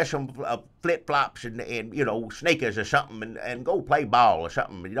 Wear some flip-flops and sneakers or something and go play ball or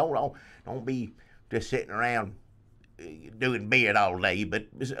something. Don't be just sitting around doing beard all day. But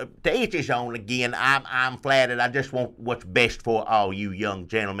to each his own. Again, I'm flattered. I just want what's best for all you young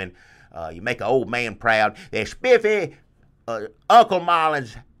gentlemen. You make an old man proud. There's Spiffy, Uncle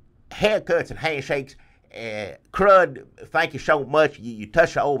Marlin's haircuts and handshakes. Crud, thank you so much. You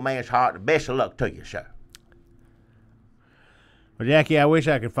touched the old man's heart. The best of luck to you, sir. Well, Jackie, I wish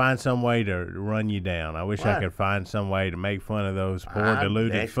I could find some way to run you down. I wish I could find some way to make fun of those poor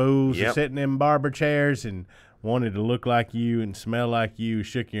deluded fools who sitting in barber chairs and wanted to look like you and smell like you,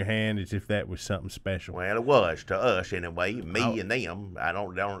 shook your hand as if that was something special. Well, it was to us anyway, me and them. I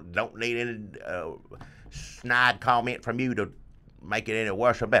don't need any snide comment from you to make it any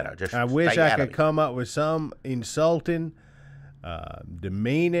worse or better. Just I wish I could come up with some insulting,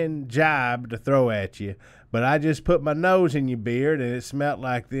 demeaning jibe to throw at you, but I just put my nose in your beard and it smelled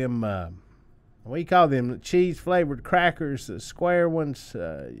like them, what do you call them, cheese-flavored crackers, the square ones,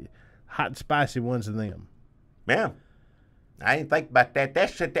 hot and spicy ones of them. Yeah. I didn't think about that.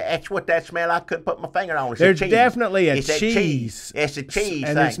 That's what that smell. I couldn't put my finger on. It's There's cheese. definitely a It's that cheese. It's a cheese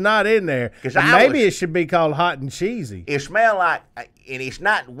and thing. it's not in there. Maybe it should be called hot and cheesy. It smells like, and it's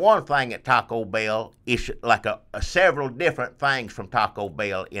not one thing at Taco Bell. It's like a several different things from Taco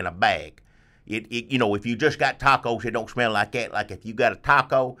Bell in a bag. You know, if you just got tacos, it don't smell like that. Like if you got a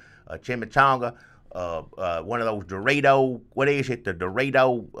taco, a chimichanga, one of those Dorito, what is it? The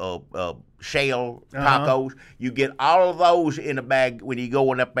Dorito shell tacos. You get all of those in a bag when you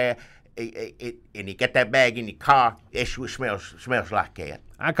go in up there, and you get that bag in your car. It smells like that.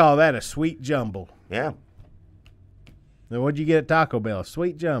 I call that a sweet jumble. Yeah. Now, what'd you get at Taco Bell?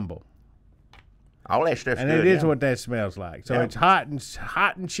 Sweet jumble. All that stuff's and good. And it is what that smells like. So it's hot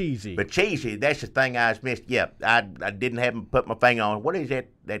and cheesy. But cheesy, that's the thing I was missed. Yeah, I didn't have to put my finger on. What is that?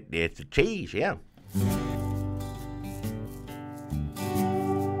 It's the cheese, yeah.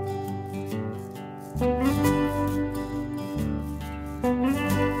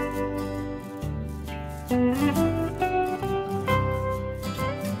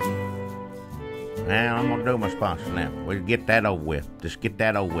 Now I'm gonna do my sponsor now. We'll get that over with. Just get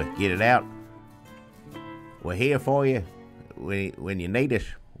that over with. Get it out. We're here for you. When you need us,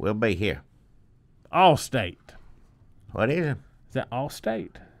 we'll be here. Allstate. What is it? Is that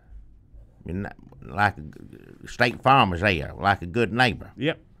Allstate? Like a State Farm is there, like a good neighbor.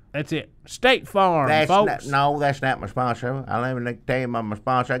 Yep, that's it. State Farm, folks. No, that's not my sponsor. I'll let me tell you about my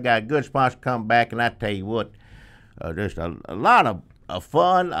sponsor. I got a good sponsor come back, and I tell you what, just a lot of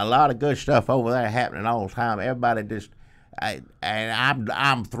fun, a lot of good stuff over there happening all the time. Everybody just,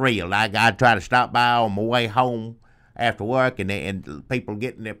 I'm thrilled. I try to stop by on my way home after work, and people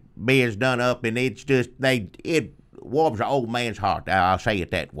getting their beers done up, and it's just it warms an old man's heart. I'll say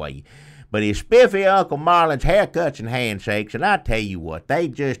it that way. But it's Spiffy Uncle Marlin's Haircuts and Handshakes, and I tell you what, they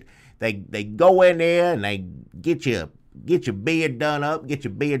go in there and they get your beard done up, get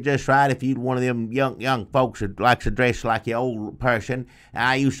your beard just right. If you're one of them young folks that likes to dress like your old person,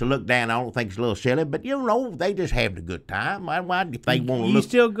 I used to look down. I don't think it's a little silly, but you know they just have a good time. Why if they want to look? You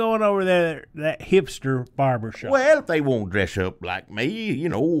still going over there that hipster barber shop? Well, if they won't dress up like me, you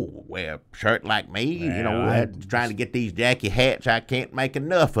know, wear a shirt like me, well, you know, trying to get these Jackie hats, I can't make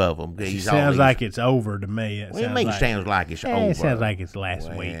enough of them. Sounds like it's over to me. What do you mean? It sounds like it's over. It sounds like it's last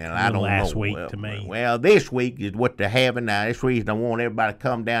week. I don't last know. week to me. Well, this week is what they're having now. This reason I want everybody to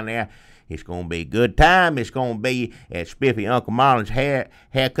come down there. It's going to be a good time. It's going to be at Spiffy Uncle Marlin's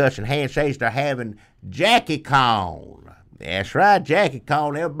Haircuts and Handshakes. They're having Jackie Con. That's right, Jackie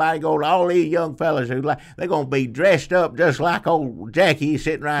Con. Everybody go to all these young fellas who they're going to be dressed up just like old Jackie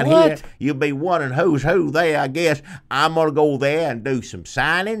sitting right here. You'll be wondering who's who there, I guess. I'm going to go there and do some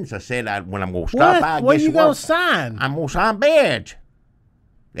signings. I said when I'm going to stop by. What are you going to sign? I'm going to sign beards.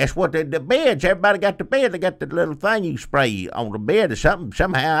 That's what the beards, everybody got the beard. They got the little thing you spray on the beard or something.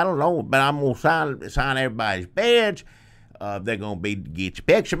 Somehow, I don't know, but I'm going to sign everybody's beards. They're going to get your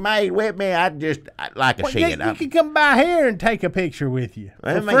picture made with me. Like I said. You can come by here and take a picture with you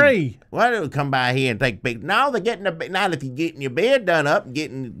for free. Well, they'll come by here and take a picture. No, they're getting not if you're getting your beard done up and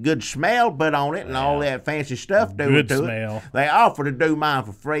getting good smell put on it and all that fancy stuff. Good smell. They offer to do mine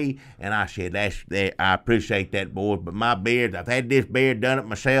for free, and I said, I appreciate that, boys, but my beard, I've had this beard done up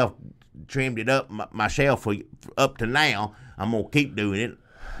myself, trimmed it up myself up to now. I'm going to keep doing it.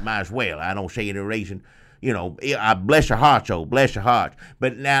 Might as well. I don't see any reason. You know, I bless your hearts, bless your hearts.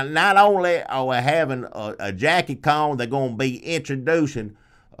 But now, not only are we having a Jackie Con, they're going to be introducing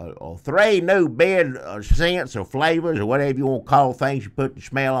 3 new beard scents or flavors or whatever you want to call things you put the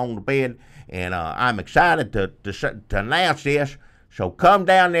smell on the bed. And I'm excited to announce this. So come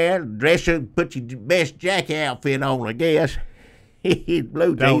down there, dress up, put your best Jackie outfit on, I guess.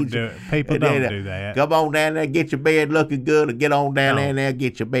 Blue don't jeans. do it. People don't do that. Come on down there, get your beard looking good, or get on down there,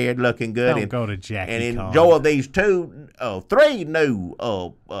 get your beard looking good. Don't go to Jackie and Con. enjoy these 3 new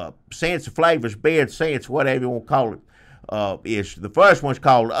scents of flavors, beard scents, whatever you want to call it. Is the first one's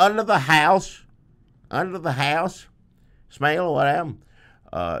called Under the House, smell or whatever.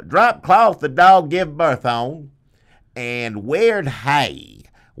 Drop Cloth the Dog Give Birth On, and Weird Hay.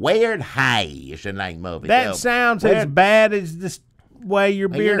 Weird Hay is the name of it. That sounds as bad as the way your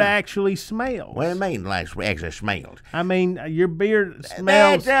beard actually smells. What do you mean, like actually smells? I mean, your beard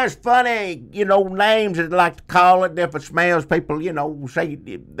smells. That's just funny, names that like to call it different smells. People, say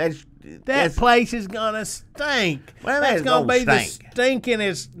that place is gonna stink. Well, that's gonna be the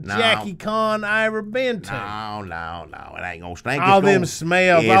stinkingest Jackie Con I ever been to. No, it ain't gonna stink. All them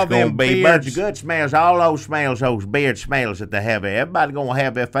smells, all them beards. It's gonna be a bunch of good smells. All those smells, those beard smells that they have. Everybody gonna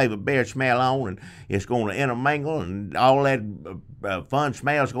have their favorite beard smell on, and it's gonna intermingle, and all that fun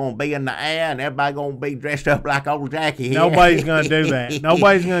smell's gonna be in the air, and everybody gonna be dressed up like old Jackie here. Nobody's gonna do that.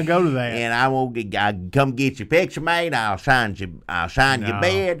 Nobody's gonna go to that. And I come get your picture made. I'll sign your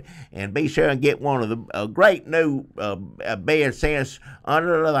bed, and be sure and get one of the great new bed sets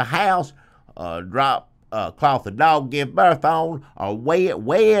under the house. Drop cloth the dog give birth on, or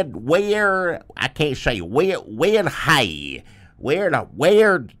weird I can't say weird hay. Weird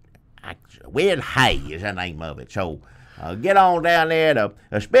hay is the name of it. So get on down there to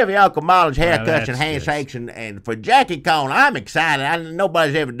Spiffy Uncle Marlin's Haircuts and Handshakes, and for Jackie Cone, I'm excited.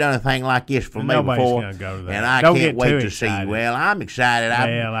 Nobody's ever done anything like this for me before. Gonna go to that. And I can't wait to see. Well, I'm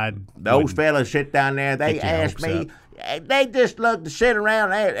excited. Those fellas sit down there, they ask me. They just love to sit around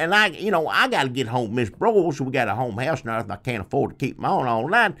there, and I got to get home, Miss Broyles, so we got a home house now. I can't afford to keep them on all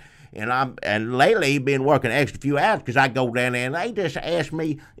night. And lately been working an extra few hours because I go down there and they just ask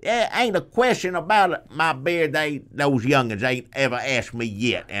me, ain't a question about my beard those youngins ain't ever asked me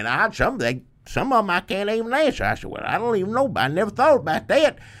yet. And some of them I can't even answer. I said, well, I don't even know. I never thought about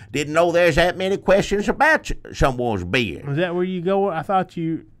that. Didn't know there's that many questions about someone's beard. Is that where you go? I thought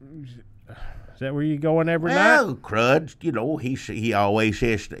you. Is that where you going every night? Well, Crud, he always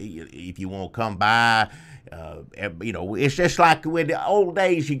says if you want to come by. It's just like with the old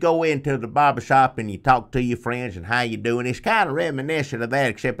days, you go into the barbershop and you talk to your friends and how you doing. It's kind of reminiscent of that,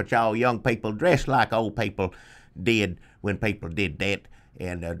 except that y'all young people dress like old people did when people did that.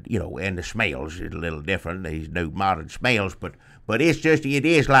 And, and the smells is a little different, these new modern smells. But it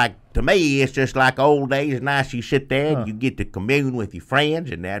is like, to me, it's just like old days. It's nice you sit there and you get to commune with your friends.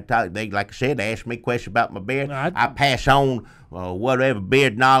 And they, like I said, ask me questions about my beard. I pass on whatever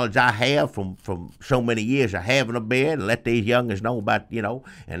beard knowledge I have from so many years of having a beard, and let these youngins know about,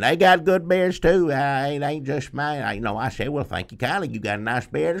 and they got good beards too. It ain't just mine. I said, well, thank you kindly. You got a nice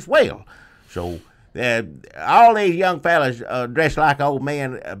beard as well. So all these young fellas dressed like old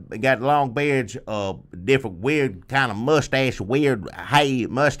men, got long beards, different weird kind of mustache, weird hay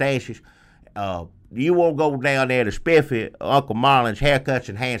mustaches. You won't go down there to Spiffy, Uncle Marlin's Haircuts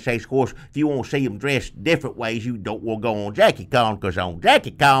and Handshakes. Of course, if you want to see them dressed different ways, you don't want to go on Jackie Cone, because on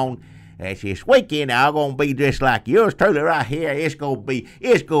Jackie Cone, that's this weekend, I'm going to be dressed like yours truly right here. It's going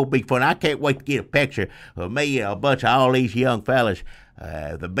to be fun. I can't wait to get a picture of me and a bunch of all these young fellas,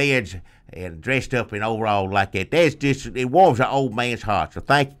 the beards, and dressed up in overall like that. It warms an old man's heart. So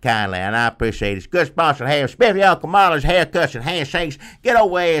thank you kindly, and I appreciate it. It's a good sponsor to have. Spiffy Uncle Marlin's Haircuts and Handshakes. Get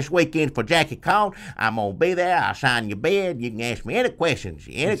over there this weekend for Jackie Cone. I'm going to be there. I'll sign your bed. You can ask me any questions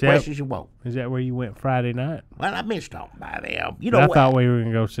you want. Is that where you went Friday night? Well, I've been stopping by there. I thought we were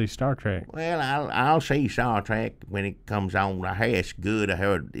going to go see Star Trek. Well, I'll see Star Trek when it comes on. I hear it's good. I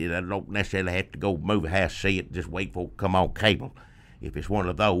heard I don't necessarily have to go movie house to see it. Just wait for it to come on cable. If it's one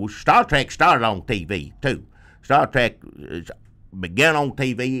of those. Star Trek started on TV, too. Star Trek began on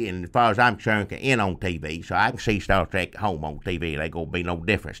TV, and as far as I'm concerned, can end on TV. So I can see Star Trek at home on TV. There ain't going to be no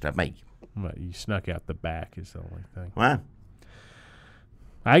difference to me. But you snuck out the back is the only thing. What?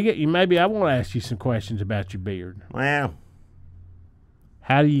 Maybe I want to ask you some questions about your beard. Well.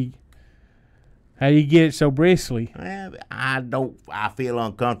 How do you get it so bristly? Well, I feel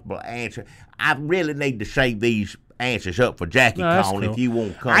uncomfortable answering. I really need to save these answers up for Jackie Cone. If you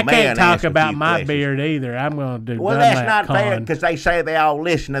won't come I can't talk about my questions. Beard either. I'm going to do well, that's not fair, because they say they all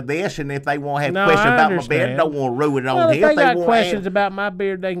listen to this, and if they want to have questions about my beard, don't want to ruin it on here. If they got questions about my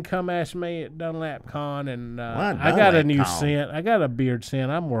beard, they can come ask me at Dunlap Con, and I got a new scent. I got a beard scent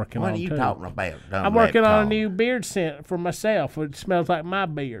I'm working on, What are you talking about, Dunlap I'm working Con? on a new beard scent for myself. It smells like my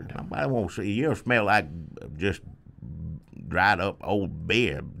beard. Nobody won't see. You smell like just dried up old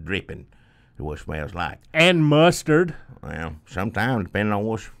beard dripping. What it smells like. And mustard. Well, sometimes, depending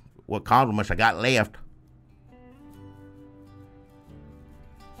on what condiments I got left.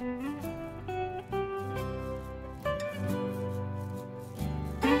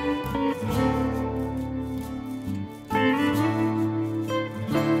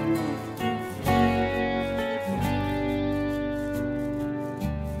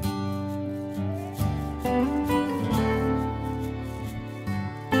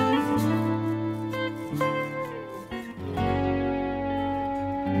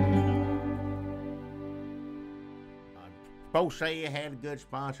 Both say you had a good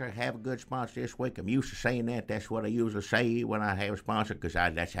sponsor, have a good sponsor this week. I'm used to saying that. That's what I usually say when I have a sponsor, because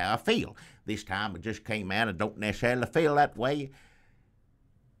that's how I feel. This time it just came out. I don't necessarily feel that way.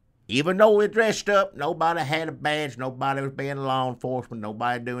 Even though we dressed up, nobody had a badge, nobody was being law enforcement,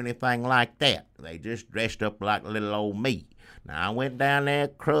 nobody doing anything like that. They just dressed up like little old me. Now, I went down there,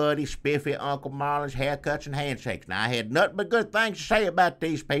 Cruddy, Spiffy, Uncle Marlin's Haircuts and Handshakes. Now, I had nothing but good things to say about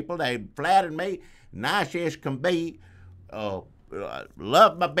these people. They flattered me, nice as can be.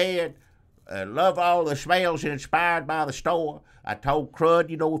 love my bed. Love all the smells inspired by the store. I told Crud,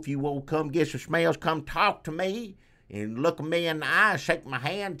 if you want to come get some smells, come talk to me and look at me in the eye, shake my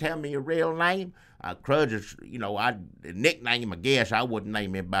hand, tell me your real name. Crud is, I nickname, I guess. I wouldn't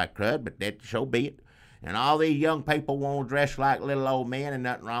name him by Crud, but that so be it. And all these young people want to dress like little old men, and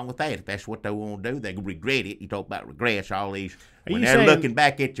nothing wrong with that. If that's what they want to do, they regret it. You talk about regrets, all these. When they're looking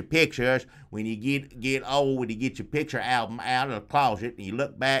back at your pictures, when you get old, when you get your picture album out of the closet, and you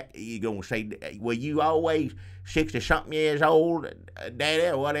look back, you're going to say, well, you always 60-something years old, daddy,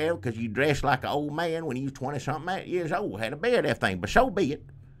 or whatever, because you dressed like an old man when you was 20-something years old, had a beard, everything. But so be it.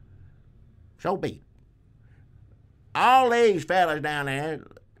 So be it. All these fellas down there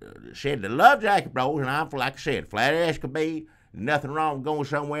said they love Jackie Bros, and I'm, like I said, flat as could be. Nothing wrong with going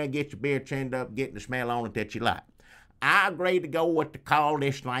somewhere and get your beard trimmed up, getting the smell on it that you like. I agreed to go what they call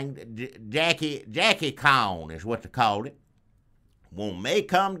this thing, Jackie Con is what they called it. When they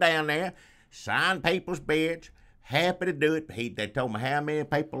come down there, sign people's beards, happy to do it. They told me how many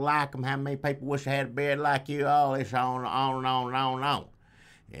people like them, how many people wish they had a beard like you, all this on and on and on and on and on.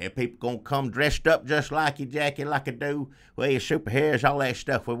 Yeah, people gonna come dressed up just like you, Jackie, like I do. Well, your superheroes, all that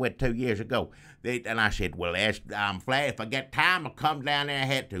stuff we went 2 years ago. And I said, well, I'm glad if I got time, I'll come down there. I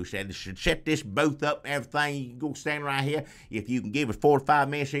had to. Said, I should set this booth up and everything. You can go stand right here. If you can give us 4 to 5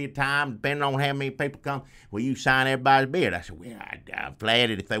 minutes of your time, depending on how many people come, will you sign everybody's beard? I said, well, I'm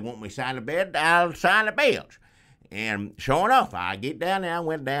flattered. If they want me to sign the beard, I'll sign the bills. And sure enough, I get down there. I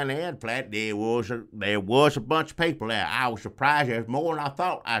went down there, and flat there was a bunch of people there. I was surprised. There was more than I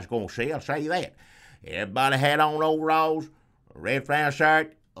thought I was going to see. I'll say that. Everybody had on overalls, a red flannel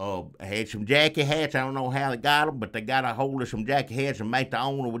shirt. Had some Jackie hats. I don't know how they got them, but they got a hold of some Jackie hats and made their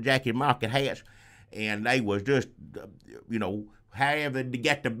own with Jackie Market hats. And they was just, however they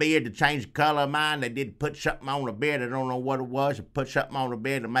got the beard to change the color of mine. They did put something on the beard. I don't know what it was. They put something on the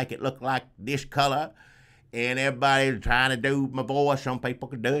beard to make it look like this color. And everybody was trying to do my voice. Some people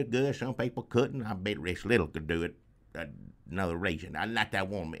could do it good, some people couldn't. I bet Rich Little could do it another reason. Not that I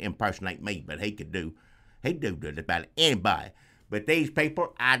want him to impersonate me, but he'd do just about anybody. But these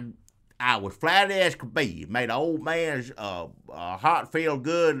people, I was flat as could be. It made an old man's heart feel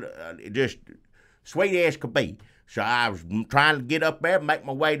good, just sweet as could be. So I was trying to get up there, make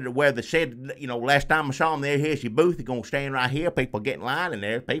my way to where they said, last time I saw them there, here's your booth, you're going to stand right here. People get in line, and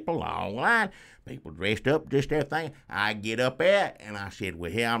there's people, long line. People dressed up, just everything. I get up there, and I said,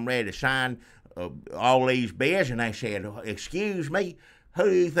 well, here I'm ready to sign all these beers. And they said, excuse me, who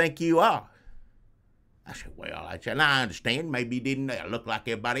do you think you are? I said, well, I understand. Maybe you didn't look like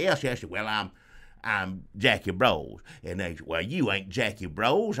everybody else. I said, well, I'm Jackie Bros. And they said, well, you ain't Jackie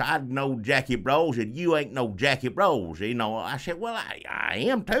Bros. I know Jackie Bros, and you ain't no Jackie Bros. I said, well, I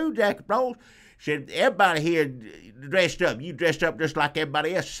am too, Jackie Bros. Said, everybody here dressed up. You dressed up just like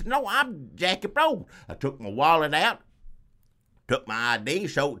everybody else. I said, no, I'm Jackie Bros. I took my wallet out, took my ID,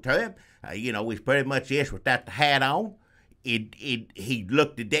 showed it to him. He's pretty much this without the hat on. He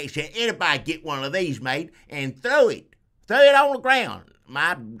looked at that, said, anybody get one of these made, and threw it on the ground.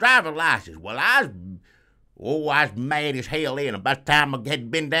 My driver's license. Well, I was mad as hell then. About the time I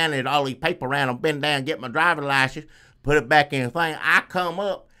had been down there, all these people around, I've been down and get my driver's license, put it back in the thing. I come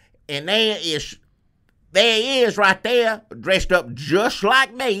up, and there he is right there, dressed up just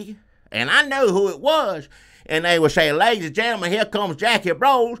like me, and I know who it was. And they would say, ladies and gentlemen, here comes Jackie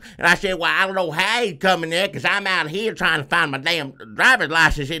Bros. And I said, well, I don't know how he'd come in there, because I'm out here trying to find my damn driver's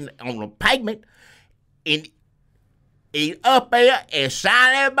license on the pavement. And he's up there and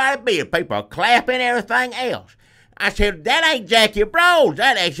signing everybody's bill. People are clapping everything else. I said, that ain't Jackie Bros.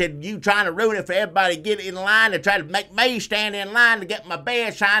 They said, you trying to ruin it for everybody to get in line and try to make me stand in line to get my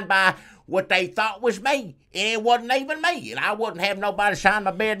beard signed by what they thought was me. And it wasn't even me. And I wouldn't have nobody sign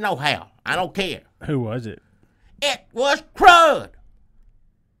my beard no how. I don't care. Who was it? It was Crud.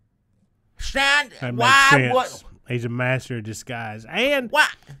 Signed. That makes sense. He's a master of disguise. And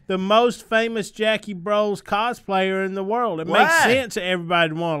the most famous Jackie Bros cosplayer in the world. It makes sense that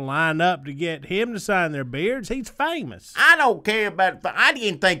everybody would want to line up to get him to sign their beards. He's famous. I don't care about it. I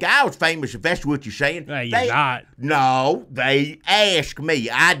didn't think I was famous, if that's what you're saying. No, you're not. No, they asked me.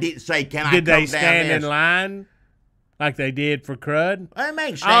 I didn't say, can I come down there? Did they stand in line like they did for Crud? I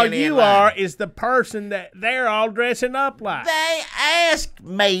mean, all you are is the person that they're all dressing up like. They asked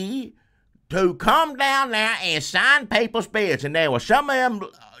me to come down there and sign people's beards, and there were some of them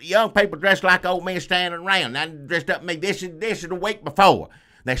young people dressed like old men standing around. They dressed up me. This is the week before.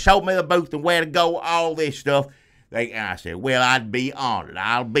 They showed me the booth and where to go, all this stuff. And I said, well, I'd be honored.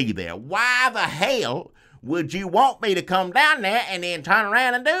 I'll be there. Why the hell would you want me to come down there and then turn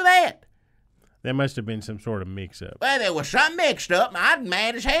around and do that? There must have been some sort of mix-up. Well, there was something mixed up. I'm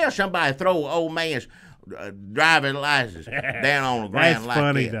mad as hell somebody throw an old man's driver's license down on the ground That's like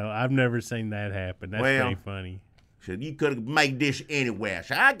funny, that. though. I've never seen that happen. That's Well, pretty funny. So you could have made this anywhere.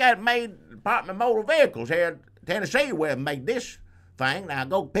 So I got it made Department of Motor Vehicles here in Tennessee where I made this thing. Now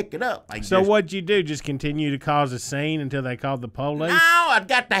go pick it up. So what'd you do? Just continue to cause a scene until they called the police? No, I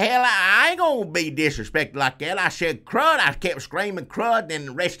got the hell out. I ain't gonna be disrespected like that. I said crud. I kept screaming crud, then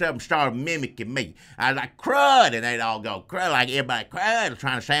the rest of them started mimicking me. I was like crud, and they'd all go crud, like everybody crud,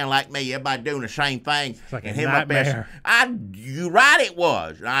 trying to sound like me. Everybody doing the same thing. It's like and a him up there, nightmare. you right, it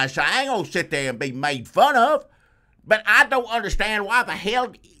was. And I said I ain't gonna sit there and be made fun of. But I don't understand why the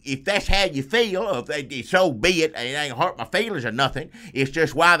hell, if that's how you feel, or if so be it, and it ain't hurt my feelings or nothing. It's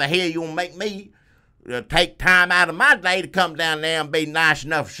just why the hell you gonna make me take time out of my day to come down there and be nice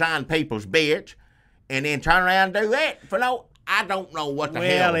enough to sign people's beards, and then turn around and do that for no. I don't know what the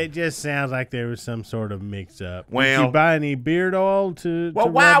hell. Well, it just sounds like there was some sort of mix-up. Well, did you buy any beard oil to? Well,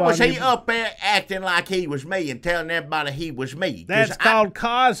 to why rub was on he your... up there acting like he was me and telling everybody he was me? That's called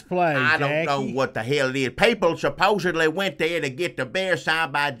cosplay, I Jackie. don't know what the hell it is. People supposedly went there to get the bear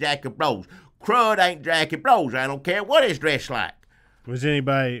signed by Jackie Bros. Crud ain't Jackie Bros. I don't care what he's dressed like. Was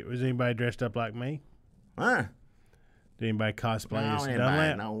anybody dressed up like me? Huh? Did anybody cosplay as No,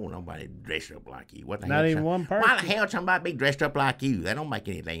 Dunlap? no, nobody dressed up like you. What the Not hell? even one person? Why the hell somebody be dressed up like you? That don't make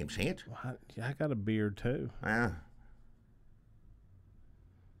any damn sense. Well, I got a beard too.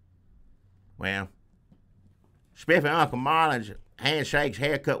 Well, Spiffy Uncle Marlin's handshakes,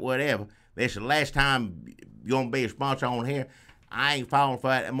 haircut, whatever. This is the last time you're going to be a sponsor on here. I ain't falling for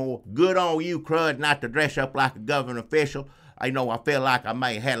that anymore. Good on you, Crud, not to dress up like a government official. I feel like I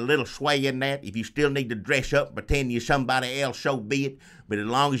may have had a little sway in that. If you still need to dress up and pretend you're somebody else, so be it. But as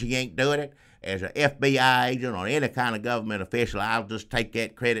long as you ain't doing it, as an FBI agent or any kind of government official, I'll just take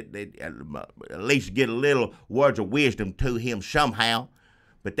that credit, at least get a little words of wisdom to him somehow.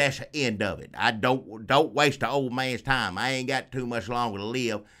 But that's the end of it. I don't waste the old man's time. I ain't got too much longer to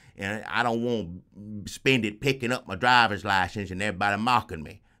live, and I don't want to spend it picking up my driver's license and everybody mocking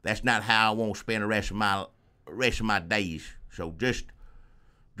me. That's not how I want to spend the rest of my days. So just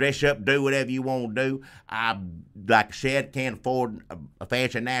dress up, do whatever you want to do. I, like I said, can't afford a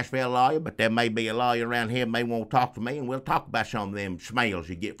fancy Nashville lawyer, but there may be a lawyer around here may want to talk to me, and we'll talk about some of them smells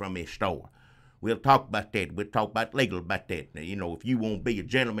you get from this store. We'll talk about that. We'll talk about legal about that. Now, if you want to be a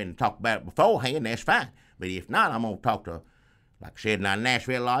gentleman and talk about it beforehand, that's fine. But if not, I'm going to talk to, like I said, not a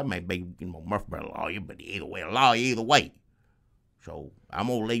Nashville lawyer, maybe Murfreesboro lawyer, but either way, a lawyer either way. So I'm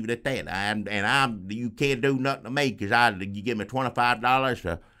gonna leave it at that. You can't do nothing to me because you give me $25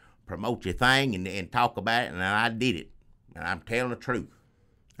 to promote your thing and talk about it, and I did it. And I'm telling the truth.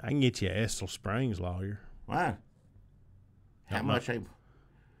 I can get you a Estill Springs lawyer. Why? How much?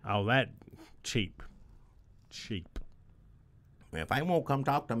 Oh, that cheap. Well, if they won't come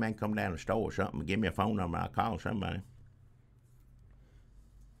talk to me, and come down to the store or something, give me a phone number, I'll call somebody.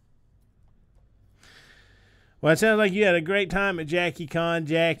 Well, it sounds like you had a great time at Jackie Con,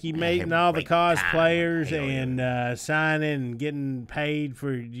 Jackie, meeting all the cosplayers and signing and getting paid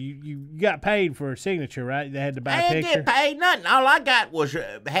for. You got paid for a signature, right? They had to buy a picture. I didn't get paid nothing. All I got was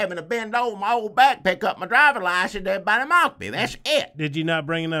having to bend over my old back, pick up my driver's license, everybody mocked me. That's it. Did you not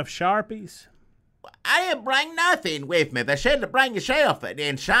bring enough Sharpies? I didn't bring nothing with me. They said to bring yourself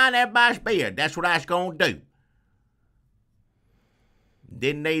and sign everybody's beard. That's what I was going to do.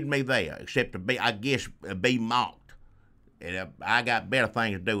 Didn't need me there, except to be mocked. And I got better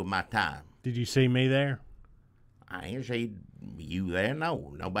things to do with my time. Did you see me there? I didn't see you there,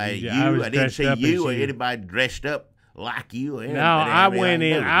 no. Nobody, I didn't see you or anybody dressed up like you. Or no, I went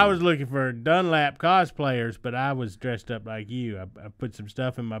in. I was looking for Dunlap cosplayers, but I was dressed up like you. I put some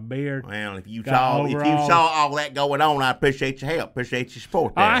stuff in my beard. Well, if you saw all that going on, I appreciate your help. Appreciate your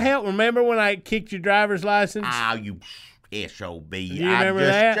support there. I helped. Remember when I kicked your driver's license? Oh, you SOB. You remember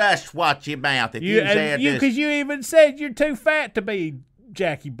that? Just watch your mouth. If because you even said you're too fat to be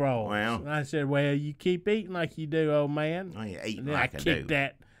Jackie Bros. Well, and I said, well, you keep eating like you do, old man. Oh, yeah, eating and then like I do.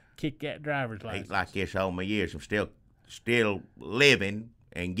 Kick that driver's license. Eat like this all my years. I'm still living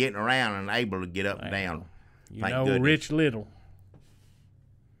and getting around and able to get up and down. Thank goodness. Rich Little.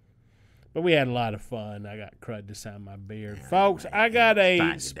 But we had a lot of fun. I got Crud to sign my beard. Yeah, folks, I got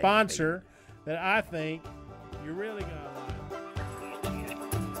a sponsor that I think you're really going to like.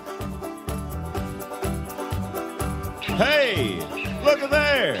 Hey, look at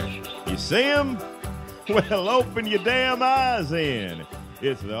there. You see him? Well, open your damn eyes in.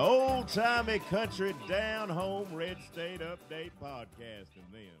 It's the old-timey country down-home red state update podcast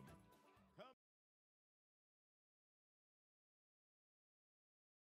of them.